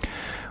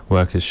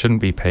 Workers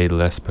shouldn't be paid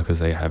less because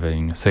they're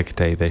having a sick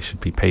day. They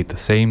should be paid the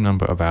same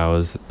number of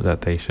hours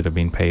that they should have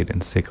been paid in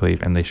sick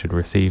leave, and they should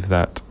receive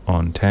that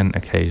on 10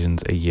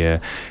 occasions a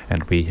year.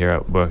 And we here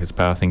at Workers'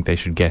 Power think they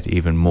should get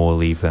even more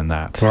leave than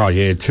that. Oh,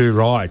 yeah, too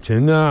right.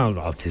 And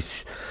I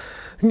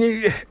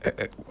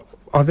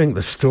think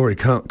the story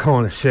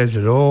kind of says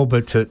it all,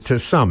 but to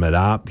sum it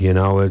up,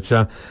 it's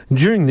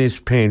during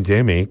this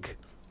pandemic,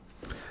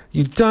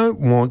 you don't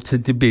want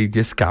to be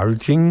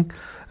discouraging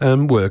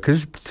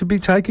workers to be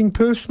taking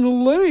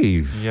personal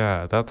leave.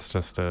 Yeah, that's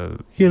just a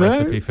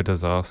recipe for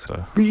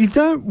disaster. But you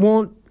don't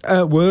want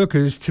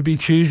workers to be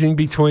choosing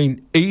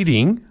between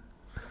eating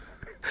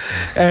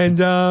and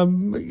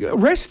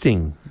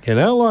resting.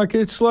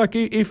 It's like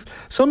if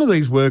some of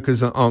these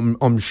workers,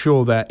 I'm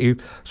sure that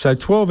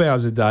 12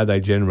 hours a day they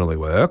generally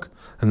work,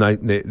 and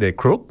they're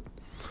crook,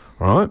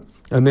 right?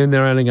 And then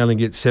they're only going to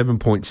get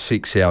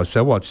 7.6 hours.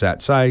 So what's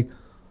that? Say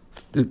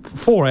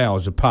 4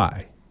 hours of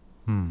pay.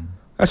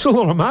 That's a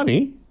lot of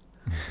money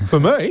for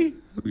me.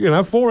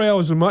 4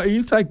 hours of my,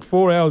 you take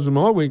 4 hours of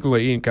my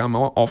weekly income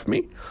off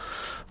me.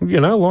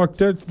 Well,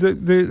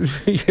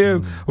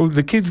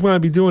 the kids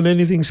won't be doing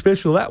anything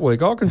special that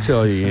week, I can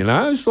tell you,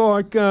 It's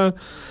like, when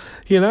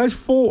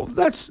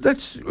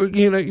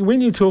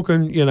you're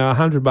talking,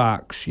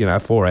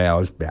 $100, 4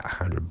 hours, about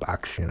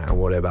 $100,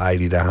 whatever,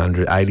 80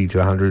 to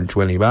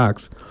 120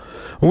 bucks.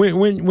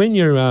 When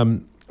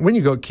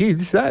you got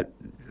kids,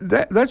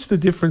 that's the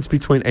difference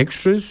between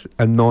extras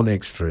and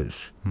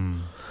non-extras.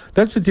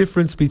 That's the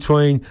difference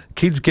between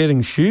kids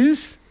getting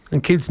shoes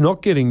and kids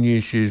not getting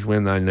new shoes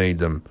when they need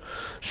them.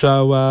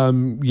 So,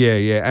 and,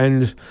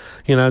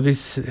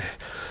 this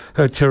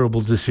a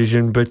terrible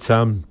decision, but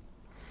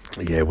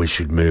we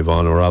should move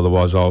on, or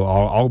otherwise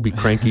I'll be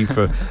cranky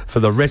for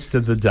the rest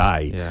of the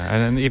day. Yeah,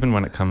 and even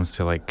when it comes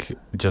to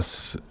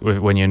just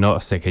when you're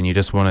not sick and you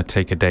just want to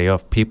take a day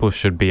off, people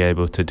should be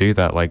able to do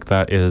that.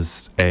 That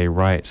is a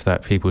right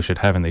that people should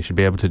have, and they should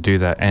be able to do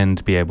that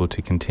and be able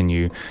to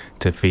continue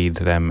to feed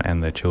them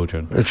and their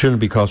children. It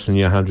shouldn't be costing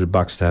you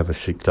 $100 to have a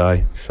sick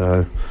day.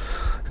 So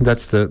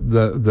that's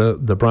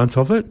the brunt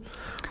of it.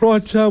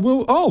 Right,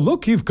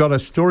 look, you've got a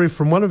story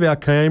from one of our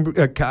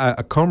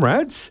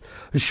comrades.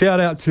 A shout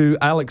out to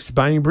Alex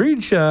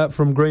Bainbridge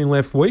from Green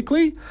Left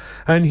Weekly,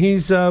 and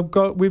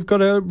we've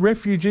got a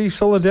refugee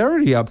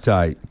solidarity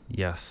update.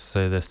 Yes,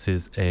 so this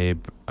is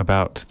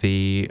about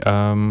the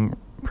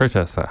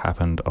protests that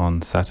happened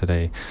on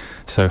Saturday.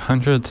 So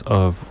hundreds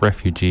of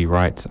refugee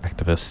rights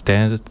activists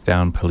stared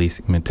down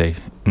police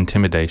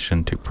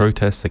intimidation to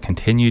protest the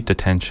continued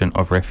detention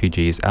of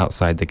refugees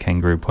outside the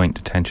Kangaroo Point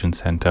Detention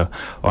Centre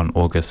on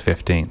August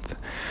 15th.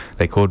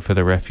 They called for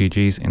the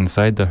refugees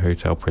inside the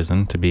hotel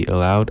prison to be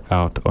allowed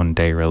out on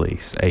day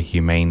release, a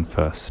humane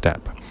first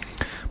step.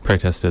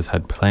 Protesters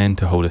had planned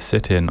to hold a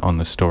sit-in on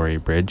the Story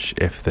Bridge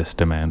if this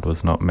demand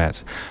was not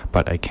met,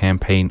 but a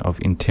campaign of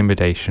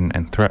intimidation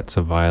and threats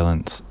of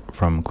violence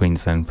from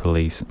Queensland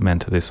Police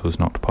meant this was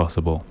not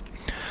possible.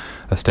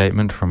 A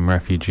statement from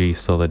Refugee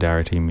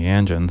Solidarity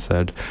Meanjin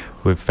said,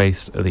 "We've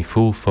faced the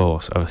full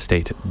force of a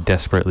state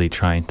desperately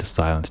trying to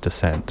silence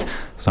dissent.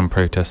 Some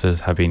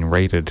protesters have been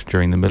raided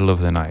during the middle of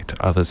the night,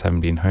 others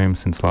haven't been home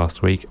since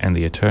last week, and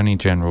the Attorney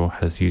General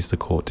has used the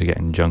court to get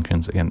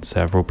injunctions against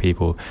several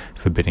people,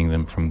 forbidding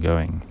them from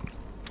going."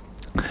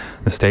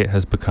 The state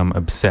has become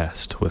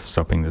obsessed with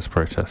stopping this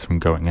protest from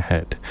going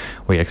ahead.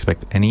 We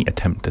expect any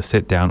attempt to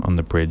sit down on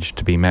the bridge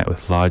to be met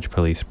with large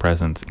police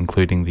presence,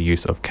 including the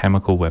use of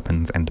chemical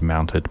weapons and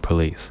mounted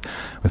police.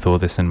 With all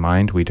this in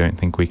mind, we don't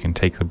think we can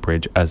take the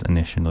bridge as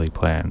initially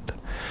planned.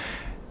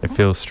 It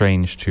feels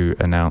strange to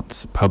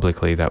announce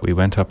publicly that we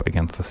went up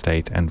against the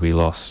state and we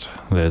lost.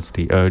 There's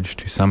the urge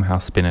to somehow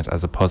spin it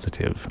as a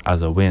positive,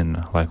 as a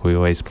win, like we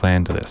always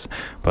planned this.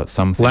 But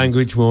some things,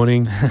 language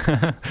warning.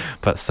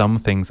 But some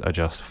things are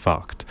just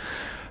fucked.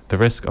 The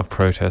risk of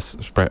protests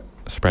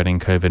spreading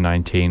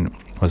COVID-19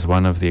 was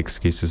one of the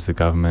excuses the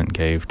government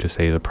gave to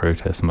say the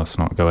protests must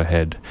not go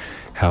ahead.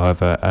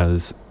 However,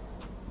 as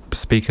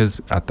speakers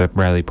at the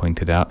rally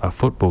pointed out, a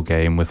football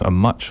game with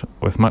much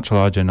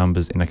larger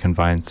numbers in a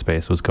confined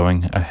space was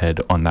going ahead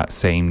on that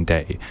same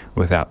day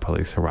without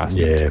police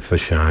harassment. Yeah, for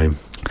shame.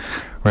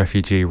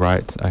 Refugee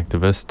rights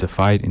activists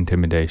defied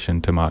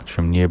intimidation to march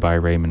from nearby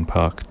Raymond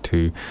Park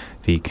to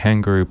the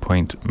Kangaroo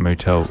Point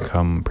Motel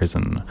cum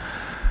prison.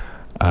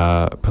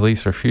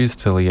 Police refused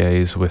to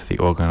liaise with the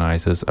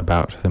organisers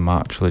about the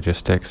march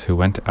logistics, who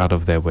went out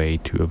of their way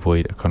to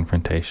avoid a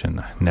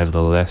confrontation.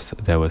 Nevertheless,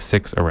 there were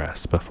 6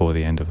 arrests before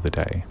the end of the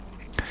day.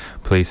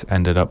 Police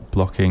ended up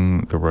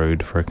blocking the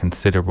road for a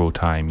considerable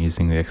time,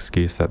 using the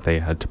excuse that they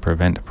had to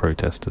prevent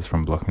protesters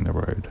from blocking the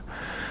road.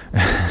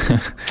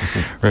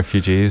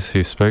 Refugees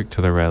who spoke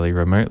to the rally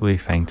remotely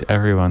thanked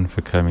everyone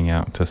for coming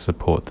out to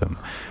support them.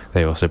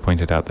 They also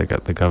pointed out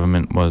that the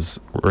government was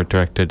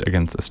directed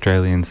against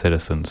Australian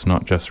citizens,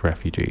 not just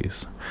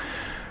refugees.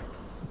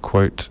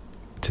 Quote,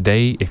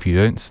 "Today, if you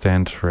don't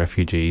stand for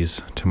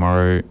refugees,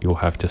 tomorrow you'll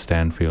have to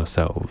stand for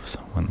yourselves,"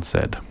 one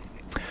said.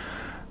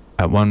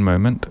 At one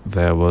moment,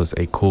 there was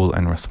a call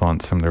and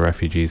response from the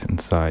refugees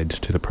inside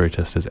to the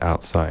protesters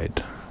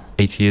outside.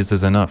 8 years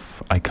is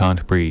enough. I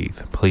can't breathe.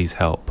 Please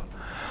help.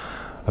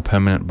 A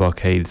permanent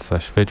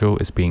blockade/vigil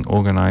is being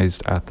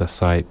organised at the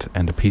site,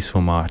 and a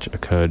peaceful march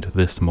occurred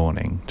this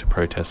morning to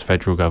protest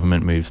federal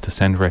government moves to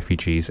send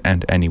refugees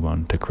and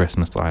anyone to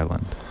Christmas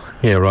Island.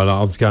 Yeah, right. I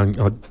was going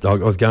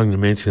to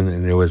mention that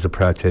there was a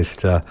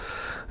protest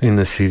in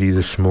the city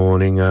this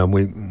morning. I've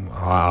been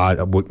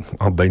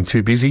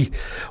too busy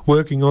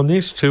working on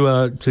this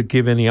to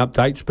give any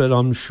updates, but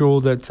I'm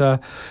sure that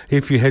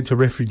if you head to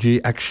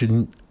Refugee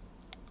Action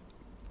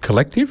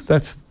Collective,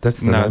 that's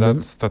the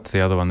name. That's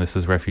the other one. This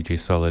is Refugee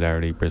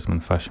Solidarity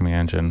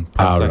Brisbane/Meanjin.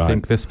 Plus, I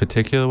think this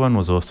particular one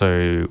was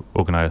also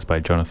organised by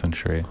Jonathan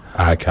Shree.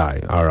 Okay,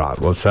 all right.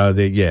 Well, so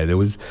there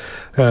was.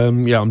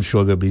 I'm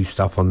sure there'll be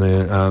stuff on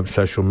their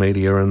social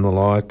media and the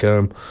like.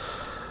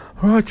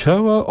 Right,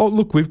 so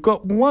look, we've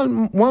got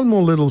one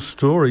more little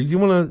story. Do you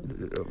want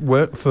to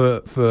work for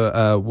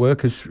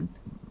workers'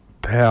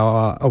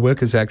 power,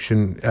 workers'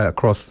 action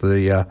across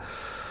the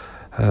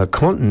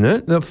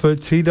continent for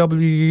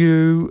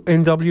TWU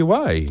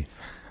NWA?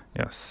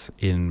 Yes.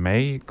 In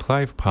May,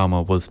 Clive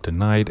Palmer was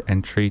denied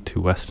entry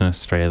to Western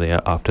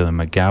Australia after the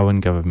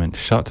McGowan government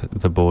shut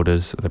the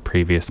borders the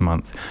previous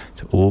month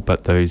to all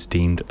but those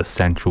deemed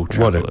essential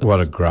travellers. What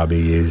a grub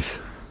he is.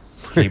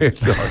 He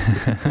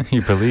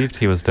believed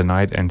he was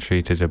denied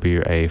entry to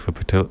WA for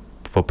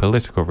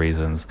political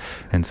reasons,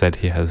 and said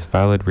he has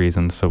valid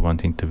reasons for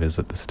wanting to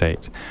visit the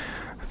state.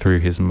 Through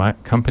his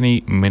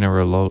company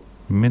Mineralogy,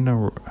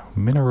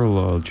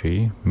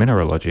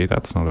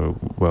 that's not a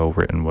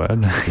well-written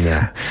word.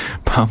 Yeah.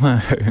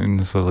 Palmer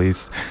owns the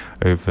lease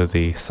over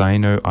the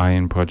Sino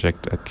Iron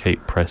Project at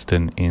Cape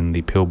Preston in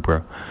the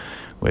Pilbara,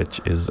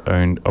 which is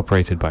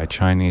operated by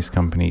Chinese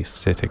company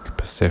CITIC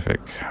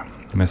Pacific.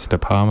 Mr.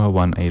 Palmer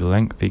won a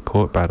lengthy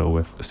court battle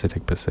with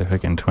CITIC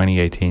Pacific in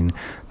 2018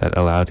 that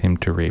allowed him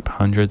to reap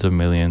hundreds of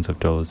millions of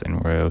dollars in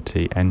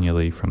royalty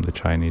annually from the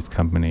Chinese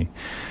company.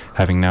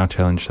 Having now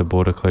challenged the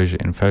border closure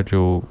in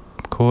federal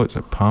court,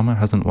 Palmer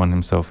hasn't won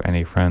himself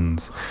any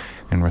friends.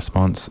 In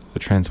response, the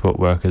transport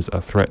workers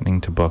are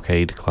threatening to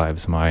blockade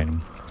Clive's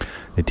mine.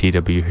 The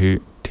TWU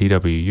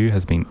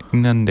has been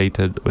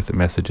inundated with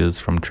messages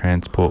from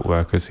transport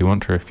workers who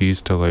want to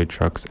refuse to load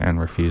trucks and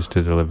refuse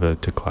to deliver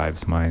to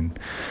Clive's mine.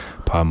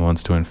 Palmer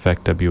wants to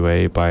infect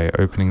WA by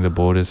opening the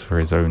borders for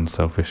his own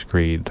selfish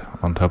greed.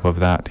 On top of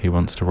that, he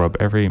wants to rob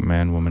every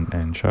man, woman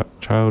and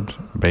child,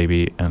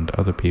 baby and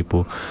other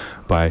people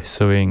by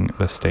suing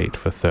the state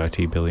for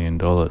 $30 billion.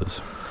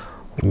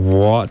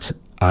 What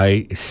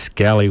a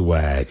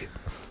scallywag.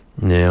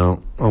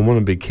 Now, I want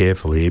to be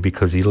careful here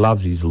because he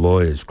loves his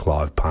lawyers,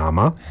 Clive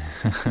Palmer.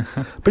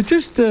 But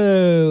just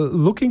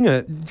looking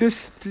at,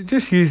 just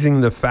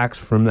using the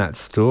facts from that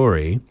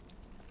story,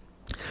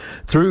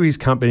 through his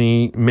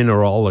company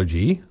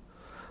Mineralogy,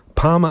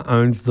 Palmer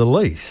owns the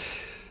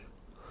lease.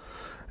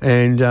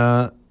 And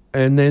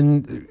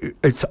then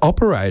it's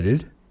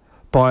operated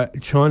by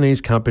Chinese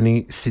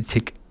company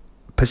CITIC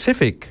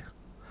Pacific.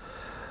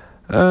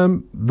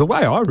 The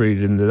way I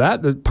read into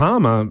that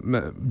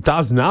Palmer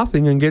does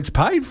nothing and gets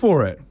paid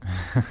for it.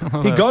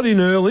 He got in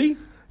early,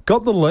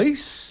 got the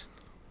lease,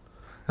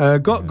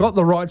 got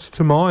the rights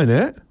to mine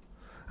it,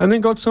 and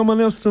then got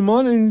someone else to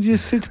mine it, and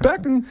just sits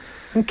back and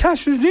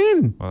cashes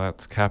in. Well,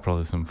 that's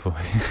capitalism for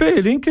you.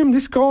 Fair income.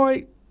 This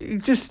guy,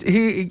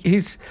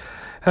 his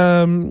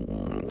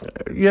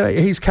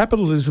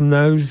capitalism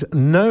knows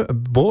no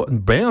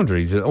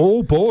boundaries at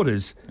all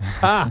borders.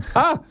 I've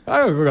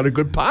got a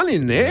good pun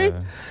in there.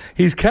 Yeah.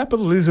 His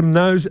capitalism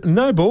knows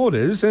no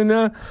borders,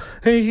 and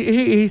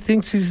he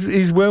thinks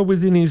he's well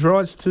within his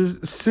rights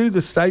to sue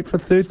the state for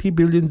 $30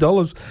 billion,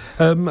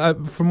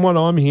 from what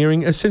I'm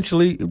hearing,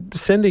 essentially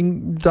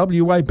sending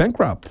WA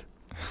bankrupt.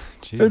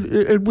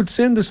 It would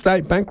send the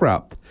state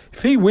bankrupt.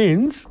 If he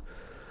wins,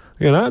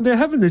 they're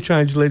having to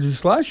change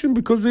legislation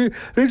because they're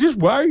just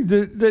worried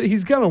that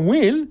he's going to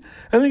win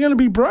and they're going to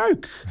be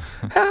broke.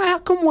 How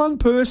can one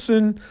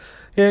person...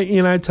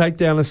 take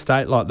down a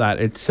state like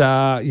that? It's,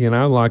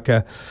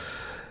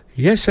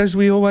 yes, as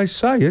we always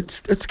say,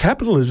 it's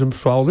capitalism's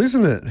fault,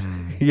 isn't it?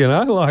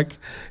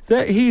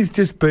 That he's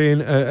just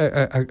been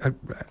a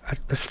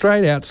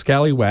straight-out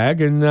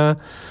scallywag and,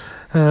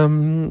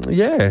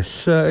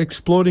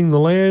 exploiting the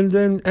land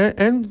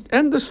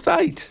and the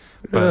state.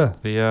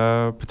 But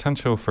the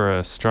potential for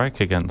a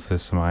strike against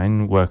this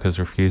mine, workers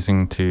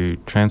refusing to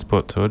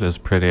transport to it, is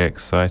pretty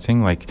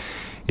exciting.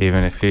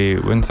 Even if he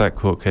wins that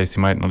court case, he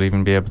might not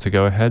even be able to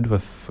go ahead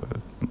with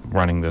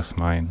running this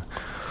mine.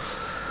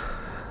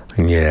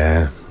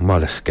 Yeah,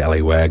 what a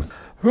scallywag.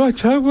 Right,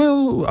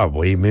 so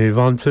we move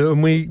on to,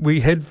 and we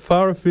head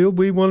far afield.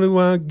 We want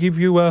to give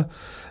you a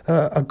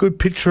good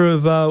picture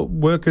of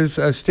workers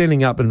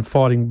standing up and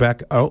fighting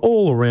back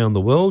all around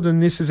the world,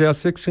 and this is our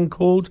section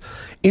called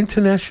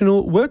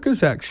International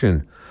Workers'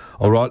 Action.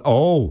 All right,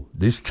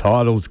 this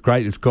title's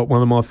great. It's got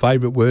one of my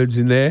favourite words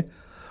in there.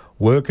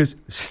 Workers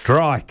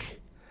strike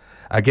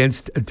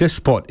against a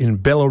despot in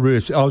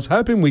Belarus. I was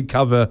hoping we'd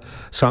cover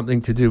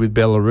something to do with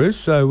Belarus,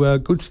 so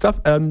good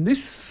stuff. And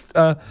this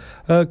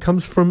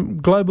comes from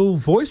Global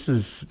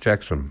Voices,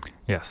 Jackson.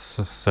 Yes,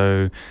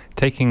 so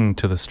taking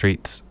to the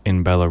streets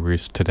in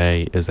Belarus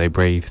today is a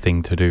brave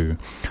thing to do.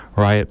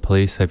 Riot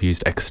police have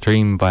used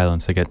extreme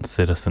violence against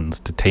citizens,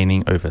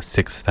 detaining over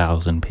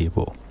 6,000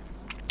 people.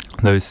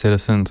 Those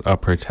citizens are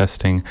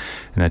protesting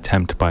an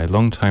attempt by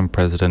longtime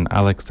President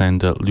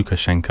Alexander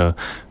Lukashenko,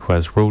 who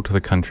has ruled the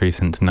country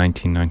since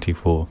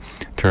 1994,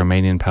 to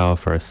remain in power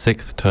for a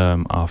sixth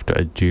term after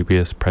a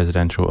dubious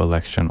presidential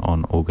election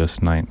on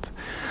August 9th.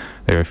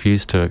 They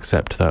refuse to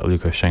accept that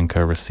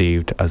Lukashenko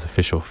received, as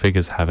official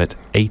figures have it,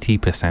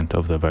 80%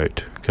 of the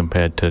vote,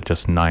 compared to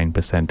just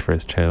 9% for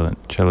his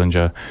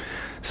challenger,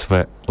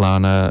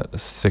 Svetlana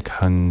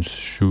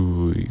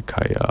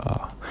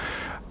Tsikhanouskaya.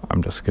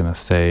 I'm just going to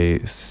say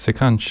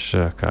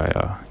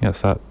Tsikhanouskaya.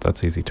 Yes,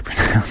 that's easy to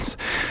pronounce.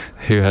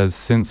 Who has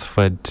since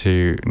fled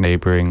to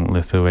neighboring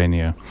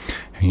Lithuania.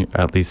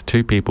 At least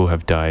 2 people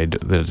have died,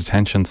 the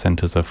detention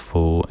centers are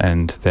full,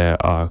 and there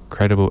are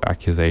credible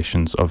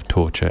accusations of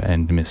torture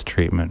and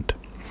mistreatment.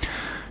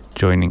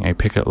 Joining a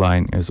picket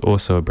line is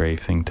also a brave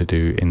thing to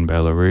do in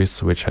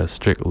Belarus, which has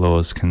strict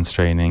laws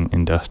constraining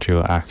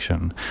industrial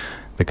action.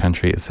 The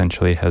country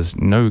essentially has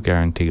no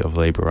guarantee of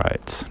labour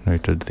rights,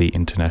 noted the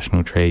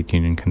International Trade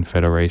Union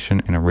Confederation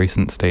in a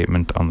recent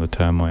statement on the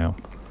turmoil.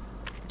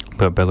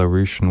 But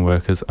Belarusian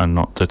workers are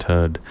not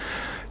deterred.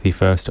 The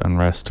first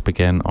unrest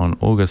began on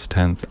August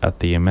 10th at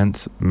the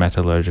immense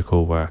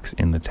metallurgical works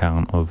in the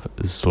town of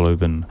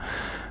Zlobin.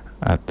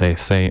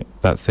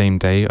 That same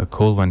day, a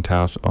call went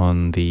out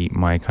on the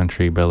My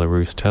Country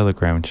Belarus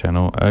Telegram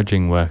channel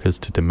urging workers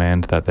to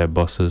demand that their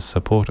bosses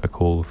support a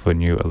call for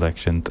new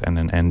elections and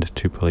an end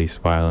to police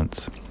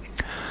violence.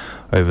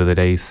 Over the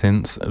days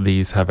since,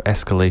 these have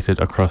escalated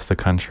across the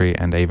country,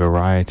 and a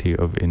variety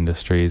of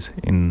industries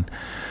in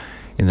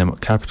the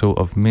capital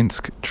of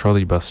Minsk,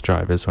 trolleybus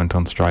drivers went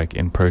on strike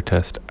in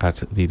protest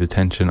at the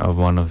detention of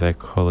one of their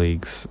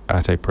colleagues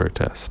at a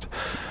protest.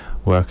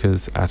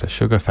 Workers at a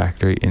sugar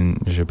factory in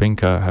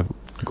Zhubinka have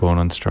gone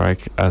on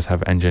strike, as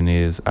have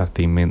engineers at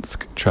the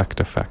Minsk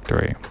tractor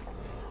factory.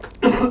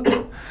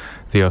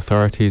 The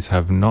authorities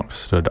have not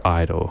stood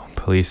idle.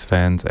 Police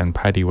vans and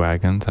paddy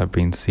wagons have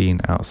been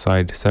seen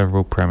outside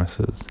several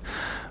premises.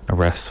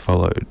 Arrests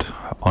followed.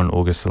 On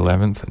August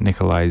 11th,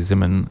 Nikolai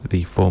Zimin,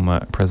 the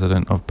former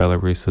president of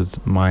Belarus's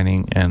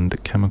Mining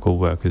and Chemical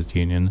Workers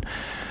Union,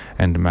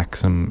 and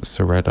Maxim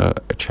Sereda,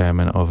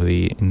 chairman of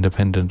the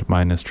Independent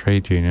Miners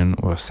Trade Union,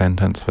 were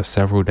sentenced for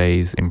several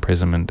days'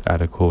 imprisonment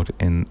at a court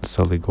in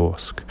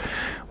Soligorsk,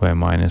 where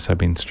miners have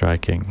been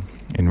striking.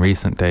 In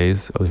recent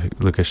days,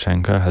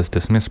 Lukashenko has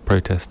dismissed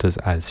protesters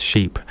as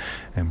sheep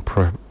and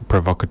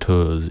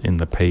provocateurs in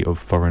the pay of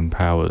foreign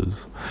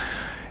powers.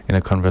 In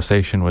a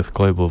conversation with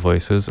Global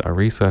Voices, a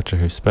researcher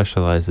who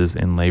specializes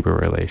in labor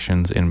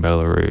relations in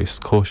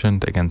Belarus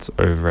cautioned against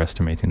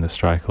overestimating the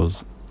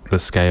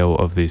scale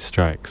of these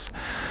strikes,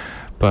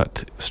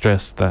 but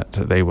stressed that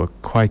they were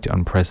quite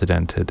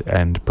unprecedented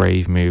and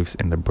brave moves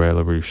in the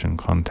Belarusian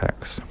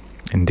context.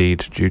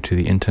 Indeed, due to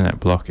the internet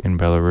block in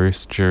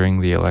Belarus during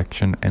the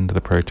election and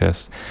the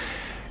protests,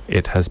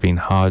 it has been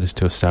hard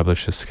to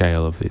establish the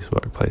scale of these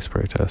workplace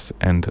protests,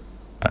 and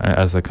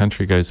as the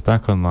country goes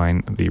back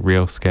online, the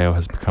real scale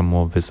has become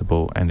more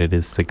visible, and it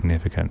is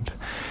significant.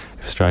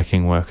 If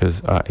striking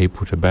workers are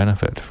able to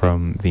benefit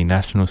from the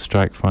National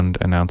Strike Fund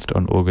announced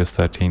on August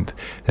 13th,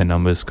 their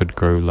numbers could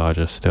grow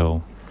larger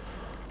still.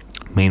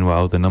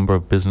 Meanwhile, the number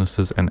of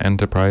businesses and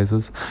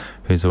enterprises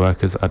whose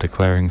workers are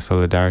declaring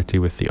solidarity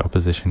with the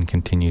opposition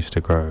continues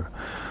to grow.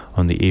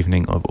 On the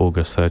evening of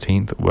August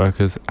 13th,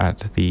 workers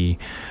at the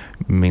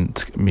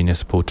Minsk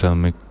Municipal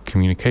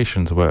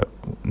Telecommunications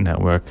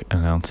Network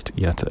announced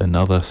yet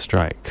another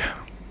strike.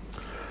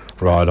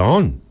 Right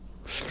on.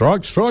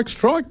 Strike, strike,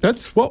 strike.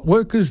 That's what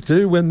workers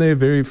do when they're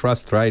very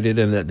frustrated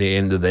and at the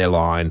end of their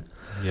line.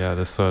 Yeah,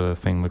 this sort of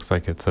thing looks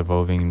like it's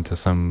evolving into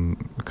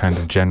some kind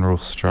of general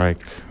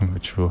strike,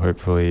 which will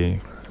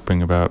hopefully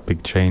bring about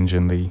big change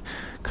in the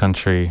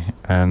country.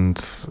 And,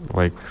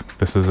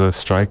 this is a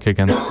strike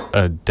against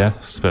a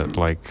despot,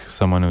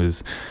 someone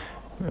who's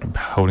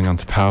holding on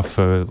to power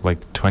for,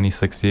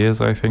 26 years,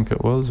 I think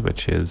it was,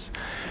 which is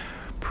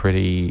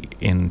pretty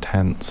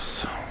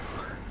intense.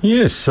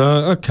 Yes,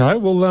 okay,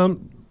 well,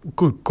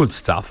 good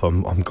stuff.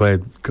 I'm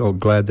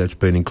glad that's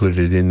been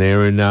included in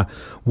there, and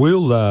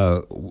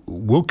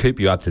we'll keep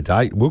you up to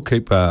date. We'll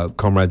keep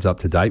comrades up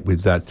to date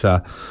with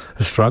that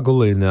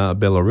struggle in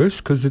Belarus,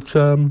 because it's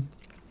a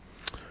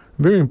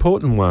very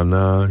important one,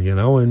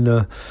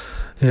 and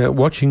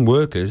watching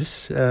workers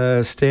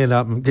stand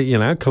up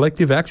and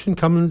collective action,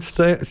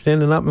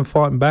 standing up and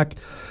fighting back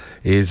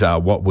is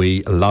what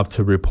we love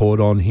to report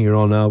on here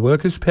on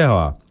Workers'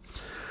 Power.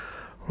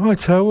 Right,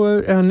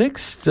 so our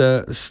next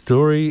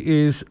story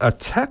is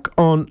attack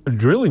on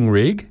drilling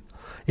rig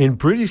in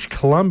British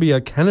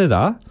Columbia,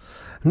 Canada.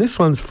 And this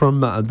one's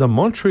from the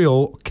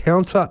Montreal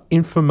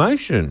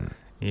Counter-Information.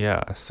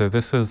 Yeah, so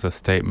this is a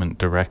statement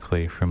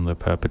directly from the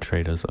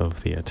perpetrators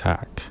of the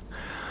attack.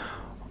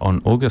 On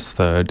August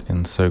 3rd,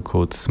 in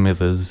so-called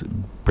Smithers,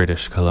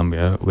 British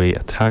Columbia, we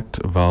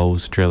attacked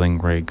Val's drilling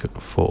rig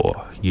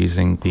 4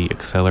 using the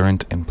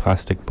accelerant in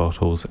plastic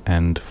bottles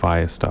and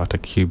fire starter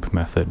cube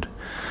method.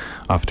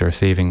 After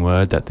receiving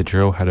word that the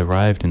drill had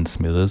arrived in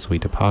Smithers, we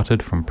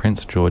departed from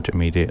Prince George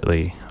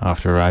immediately.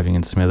 After arriving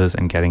in Smithers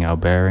and getting our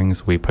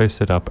bearings, we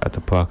posted up at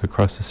the park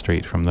across the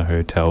street from the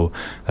hotel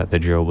that the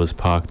drill was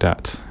parked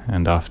at,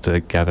 and after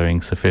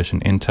gathering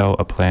sufficient intel,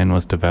 a plan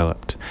was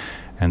developed,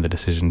 and the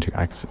decision to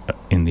act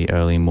in the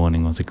early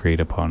morning was agreed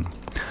upon.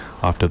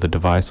 After the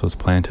device was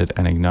planted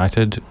and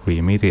ignited, we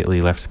immediately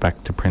left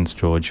back to Prince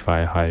George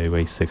via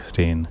Highway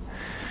 16.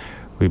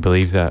 We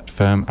believe that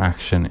firm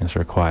action is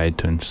required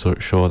to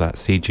ensure that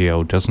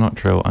CGL does not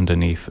drill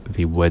underneath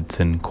the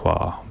Wedson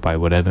Kwa by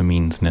whatever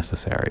means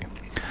necessary.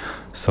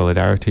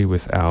 Solidarity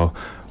with our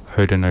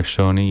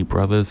Haudenosaunee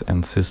brothers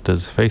and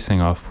sisters facing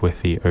off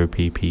with the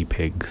OPP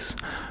pigs.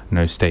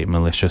 No state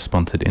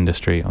militia-sponsored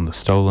industry on the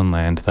stolen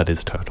land that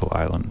is Turtle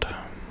Island.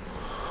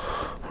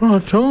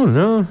 Right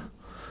on.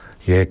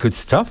 Yeah, good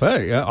stuff,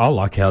 eh? I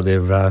like how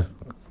they've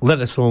let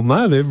us all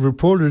know they've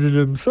reported it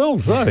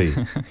themselves,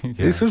 eh? Yeah.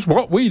 This is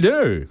what we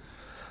do.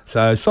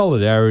 So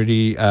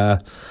solidarity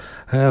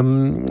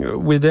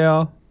with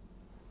our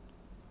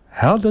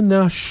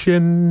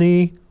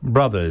Haudenosaunee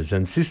brothers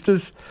and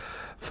sisters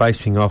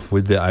facing off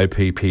with the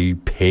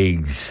OPP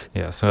pigs.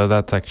 Yeah, so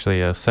that's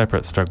actually a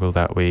separate struggle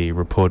that we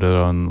reported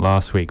on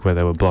last week, where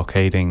they were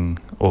blockading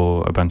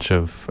or a bunch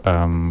of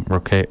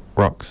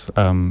roads.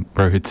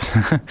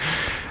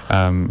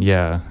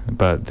 Yeah,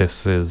 but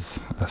this is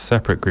a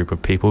separate group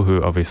of people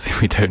who obviously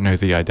we don't know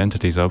the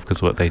identities of,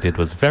 because what they did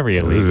was very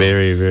illegal.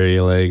 Very, very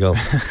illegal.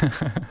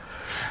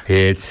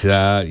 It's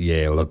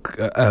look,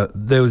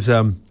 there was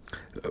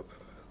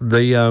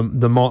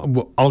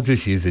I'll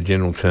just use the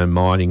general term,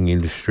 mining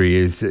industry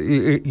is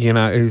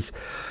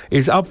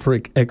up for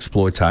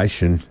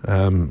exploitation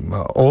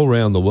all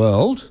around the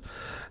world,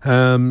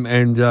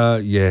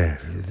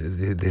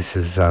 this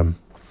is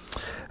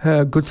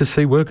good to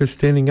see workers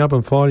standing up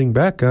and fighting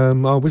back. I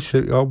wish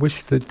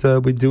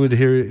that we'd do it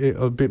here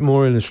a bit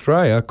more in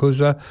Australia, because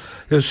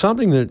there's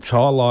something that's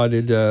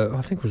highlighted.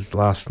 I think it was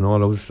last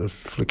night. I was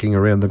flicking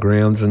around the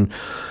grounds and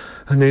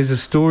there's a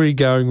story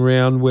going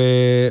around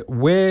where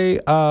we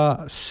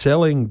are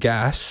selling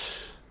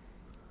gas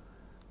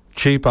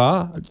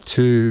cheaper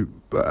to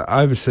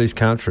overseas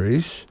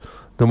countries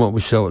than what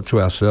we sell it to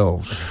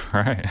ourselves.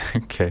 Right.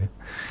 Okay.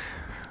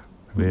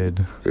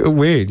 Weird,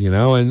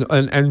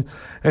 and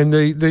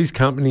these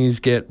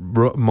companies get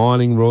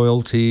mining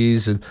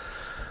royalties, and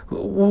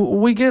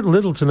we get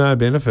little to no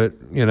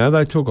benefit.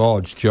 They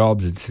talk, it's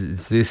jobs,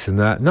 it's this and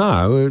that.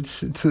 No,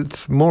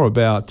 it's more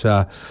about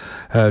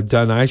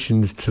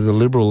donations to the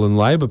Liberal and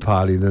Labor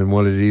Party than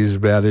what it is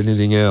about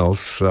anything else.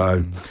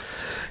 So,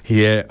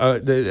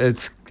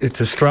 it's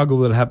a struggle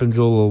that happens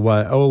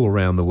all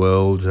around the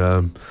world.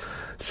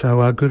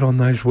 So good on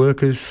those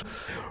workers.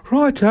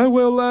 Right,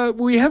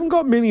 we haven't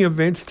got many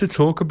events to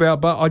talk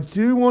about, but I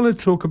do want to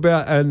talk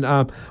about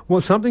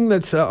something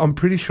that's I'm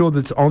pretty sure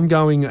that's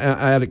ongoing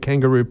out at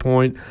Kangaroo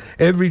Point.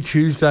 Every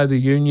Tuesday, the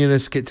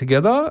unionists get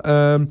together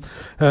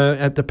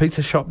at the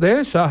pizza shop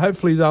there, so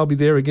hopefully they'll be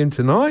there again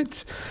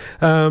tonight.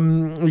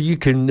 You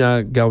can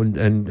go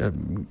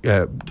and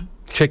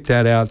check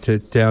that out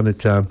down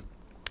at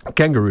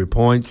Kangaroo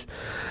Point,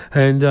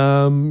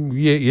 and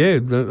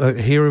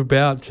hear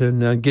about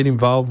and get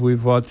involved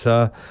with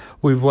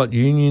what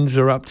unions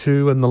are up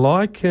to and the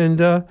like. And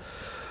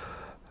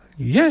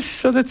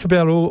so that's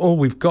about all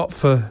we've got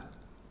for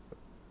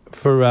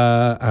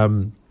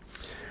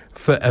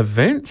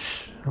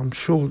events. I'm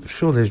sure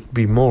there'll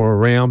be more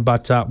around,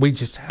 but we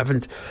just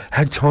haven't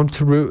had time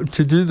to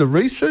do the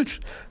research.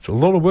 It's a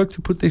lot of work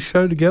to put this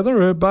show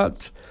together,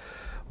 but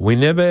we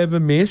never ever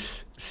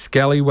miss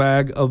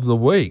Scallywag of the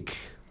Week.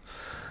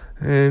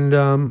 And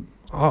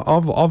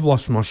I've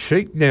lost my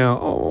sheet now.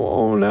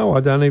 Oh no, I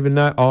don't even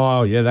know.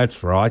 Oh yeah,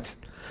 that's right.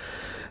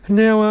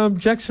 Now,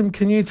 Jackson,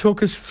 can you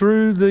talk us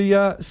through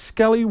the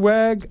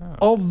Scallywag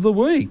of the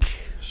Week?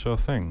 Sure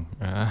thing.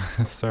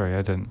 Sorry,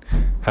 I didn't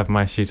have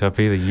my sheet up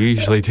either. You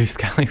usually do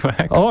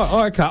Scallywag.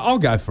 Oh, okay, I'll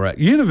go for it.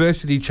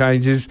 University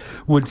changes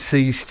would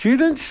see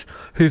students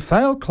who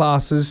fail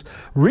classes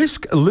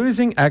risk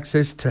losing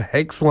access to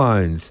HECS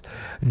loans.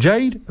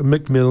 Jade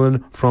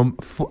McMillan from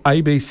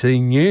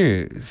ABC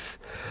News.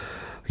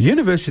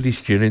 University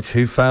students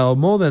who fail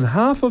more than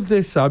half of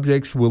their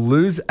subjects will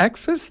lose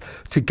access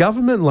to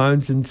government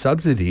loans and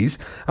subsidies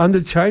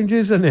under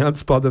changes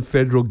announced by the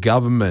federal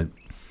government.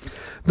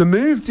 The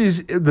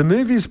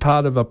move is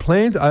part of a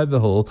planned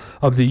overhaul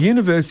of the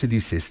university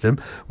system,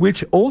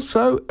 which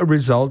also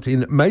results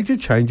in major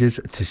changes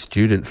to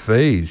student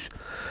fees.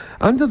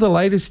 Under the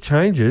latest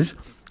changes,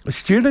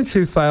 students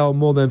who fail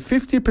more than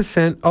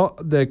 50%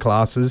 of their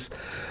classes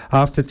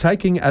after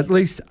taking at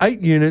least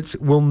 8 units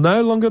will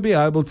no longer be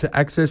able to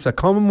access a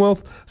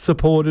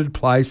Commonwealth-supported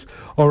place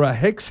or a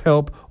HEX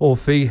help or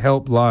fee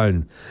help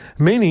loan,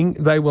 meaning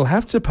they will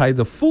have to pay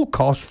the full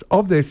cost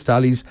of their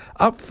studies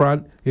up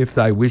front if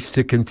they wish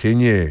to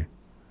continue.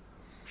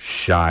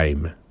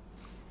 Shame.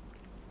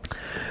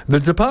 The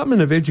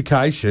Department of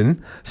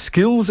Education,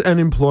 Skills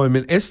and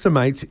Employment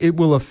estimates it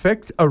will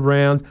affect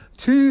around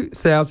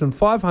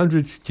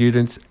 2,500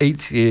 students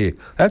each year.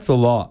 That's a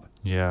lot.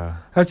 Yeah.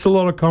 That's a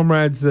lot of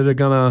comrades that are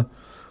going to,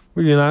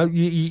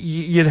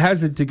 you'd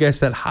hazard to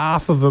guess that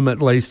half of them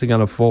at least are going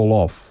to fall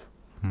off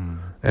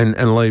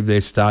and leave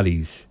their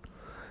studies.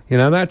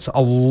 That's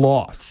a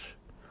lot.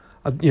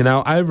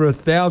 Over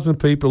 1,000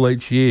 people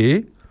each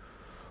year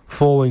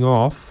falling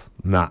off.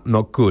 Nah,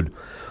 not good.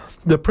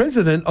 The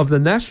president of the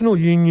National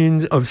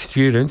Union of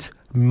Students,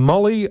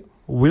 Molly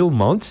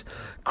Wilmot,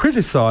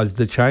 criticised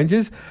the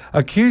changes,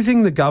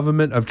 accusing the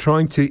government of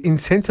trying to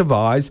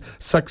incentivise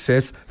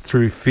success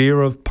through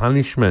fear of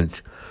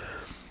punishment.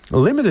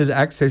 Limited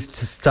access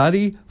to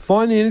study,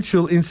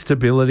 financial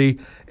instability,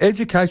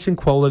 education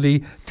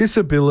quality,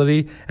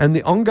 disability, and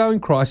the ongoing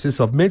crisis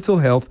of mental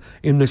health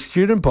in the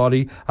student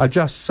body are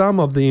just some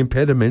of the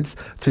impediments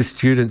to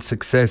student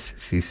success,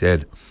 she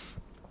said.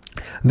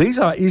 These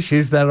are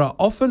issues that are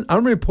often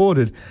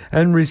unreported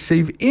and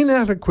receive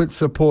inadequate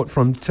support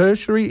from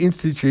tertiary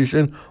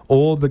institution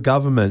or the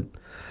government.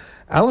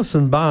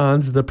 Alison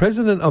Barnes, the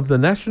president of the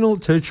National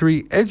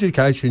Tertiary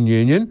Education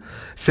Union,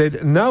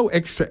 said no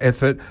extra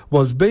effort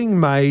was being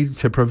made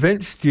to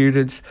prevent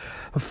students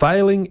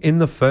failing in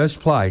the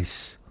first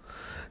place.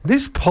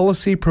 This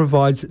policy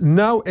provides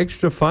no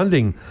extra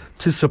funding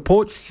to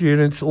support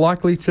students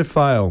likely to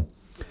fail.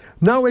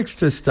 No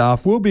extra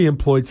staff will be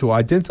employed to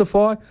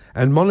identify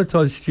and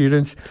monitor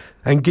students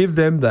and give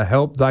them the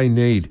help they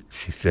need,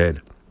 she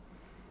said.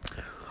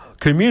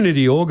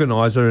 Community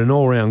organiser and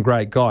all-round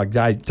great guy,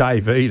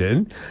 Dave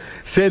Eden,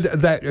 said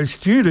that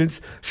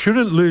students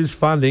shouldn't lose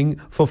funding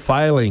for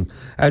failing,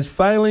 as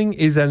failing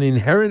is an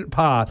inherent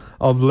part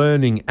of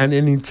learning and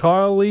an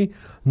entirely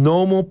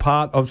normal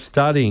part of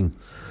studying.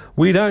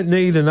 We don't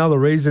need another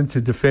reason to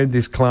defend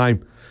this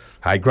claim.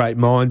 Hey, great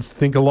minds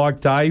think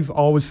alike, Dave.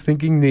 I was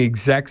thinking the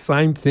exact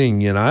same thing,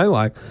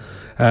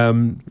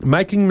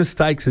 making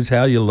mistakes is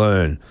how you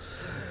learn.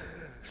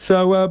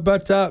 So,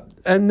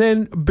 and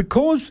then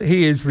because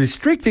he is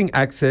restricting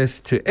access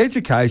to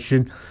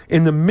education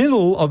in the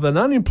middle of an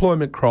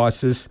unemployment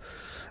crisis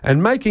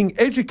and making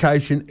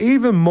education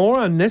even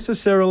more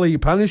unnecessarily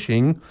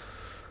punishing,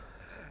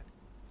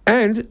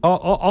 and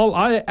I'll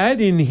add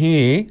in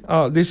here,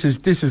 this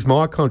is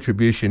my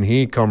contribution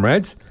here,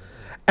 comrades,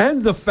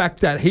 and the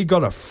fact that he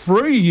got a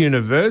free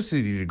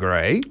university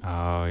degree.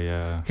 Oh,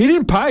 yeah. He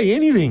didn't pay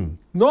anything,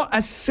 not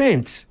a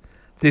cent,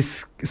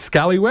 this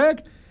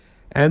scallywag.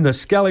 And the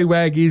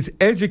scallywag is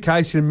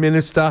Education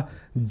Minister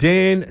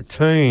Dan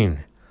Tehan.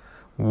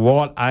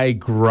 What a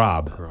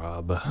grub.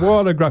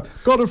 What a grub.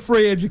 Got a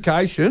free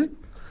education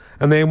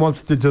and then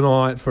wants to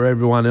deny it for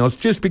everyone else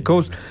just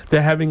because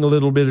they're having a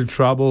little bit of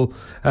trouble.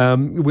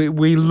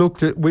 We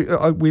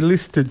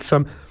listed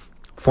some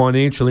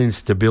financial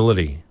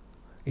instability.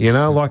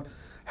 Like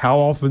how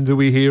often do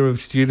we hear of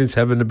students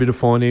having a bit of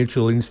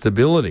financial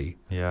instability?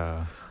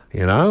 Yeah.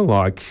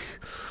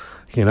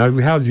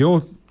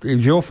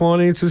 Is your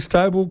finances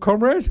stable,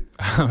 comrade?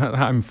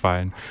 I'm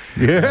fine.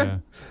 Yeah?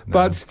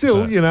 But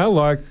still,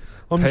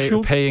 I'm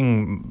sure.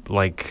 Paying,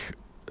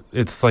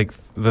 it's like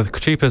the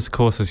cheapest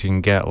courses you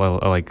can get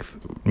like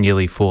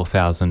nearly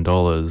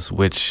 $4,000,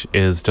 which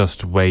is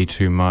just way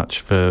too much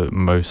for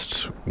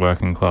most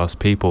working class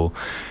people.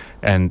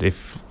 And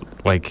if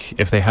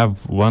they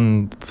have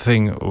one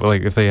thing,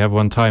 if they have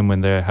one time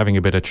when they're having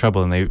a bit of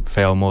trouble and they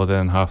fail more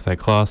than half their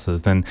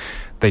classes, then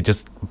they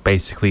just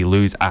basically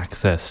lose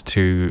access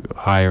to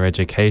higher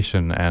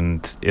education,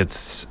 and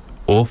it's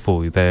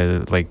awful.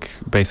 They're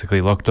basically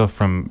locked off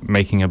from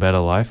making a better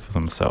life for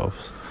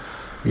themselves.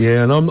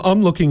 Yeah, and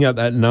I'm looking at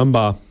that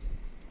number.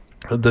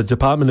 The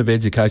Department of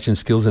Education,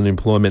 Skills and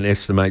Employment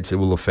estimates it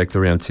will affect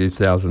around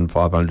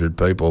 2,500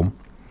 people.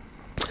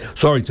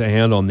 Sorry to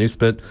hound on this,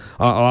 but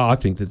I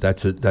think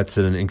that's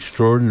an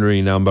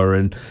extraordinary number,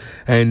 and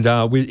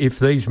if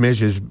these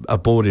measures are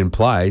brought in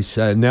place,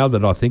 now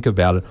that I think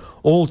about it,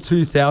 all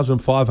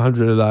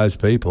 2,500 of those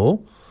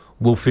people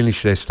will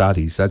finish their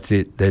studies. That's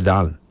it; they're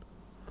done.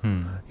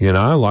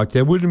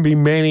 There wouldn't be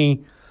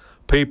many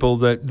people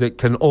that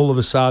can all of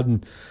a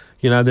sudden,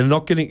 you're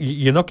not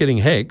getting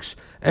HEX,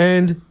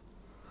 and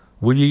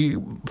will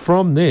you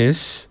from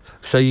this?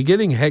 So you're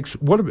getting HEX.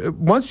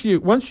 Once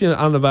you're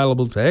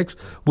unavailable to HEX,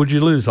 would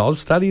you lose Oz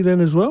study then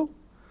as well?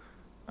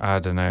 I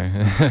don't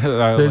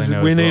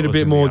know. We need a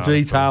bit more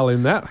detail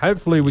in that.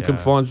 Hopefully we can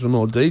find some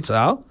more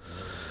detail.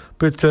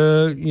 But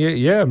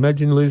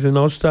imagine losing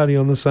Oz study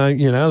on the same.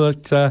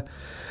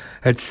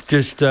 It's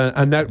just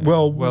and that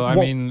Well, I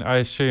mean, I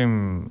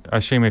assume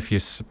if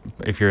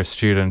you're a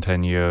student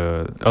and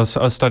our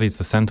study's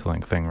the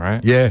Centrelink thing,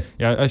 right? Yeah.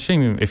 Yeah, I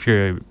assume if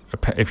you're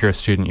a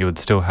student, you would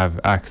still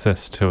have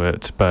access to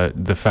it. But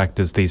the fact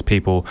is, these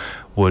people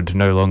would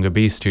no longer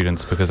be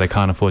students because they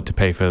can't afford to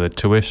pay for the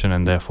tuition,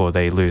 and therefore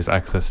they lose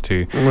access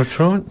to That's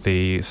right.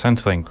 the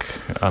Centrelink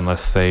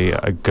unless they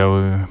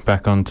go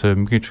back onto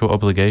mutual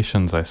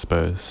obligations, I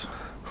suppose.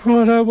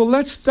 Right, well,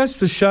 that's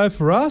the show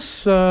for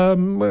us.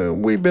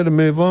 We better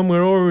move on.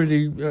 We're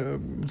already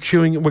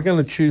chewing. We're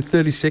going to chew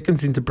 30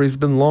 seconds into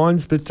Brisbane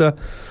lines, but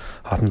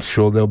I'm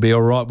sure they'll be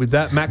all right with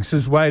that. Max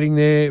is waiting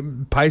there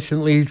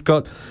patiently.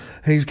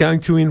 He's going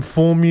to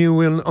inform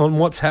you on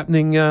what's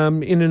happening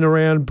in and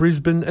around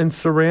Brisbane and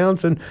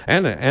surrounds and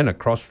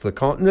across the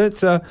continent.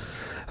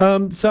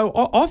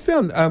 So I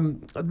found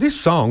this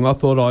song. I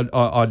thought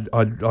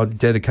I'd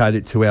dedicate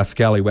it to our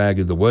Scallywag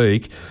of the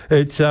Week.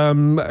 It's a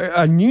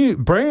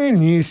brand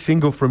new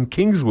single from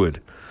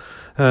Kingswood,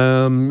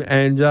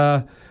 and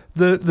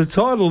the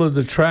title of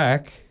the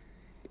track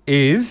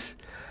is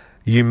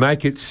 "You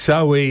Make It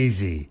So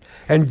Easy."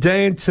 And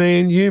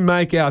Dantine, you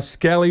make our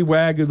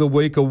Scallywag of the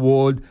Week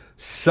award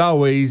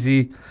so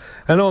easy.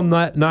 And on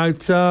that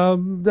note,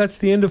 that's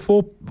the end of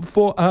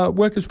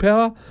Workers'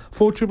 Power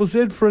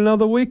 4ZZZ for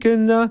another week,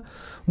 and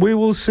we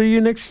will see you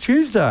next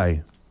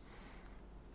Tuesday.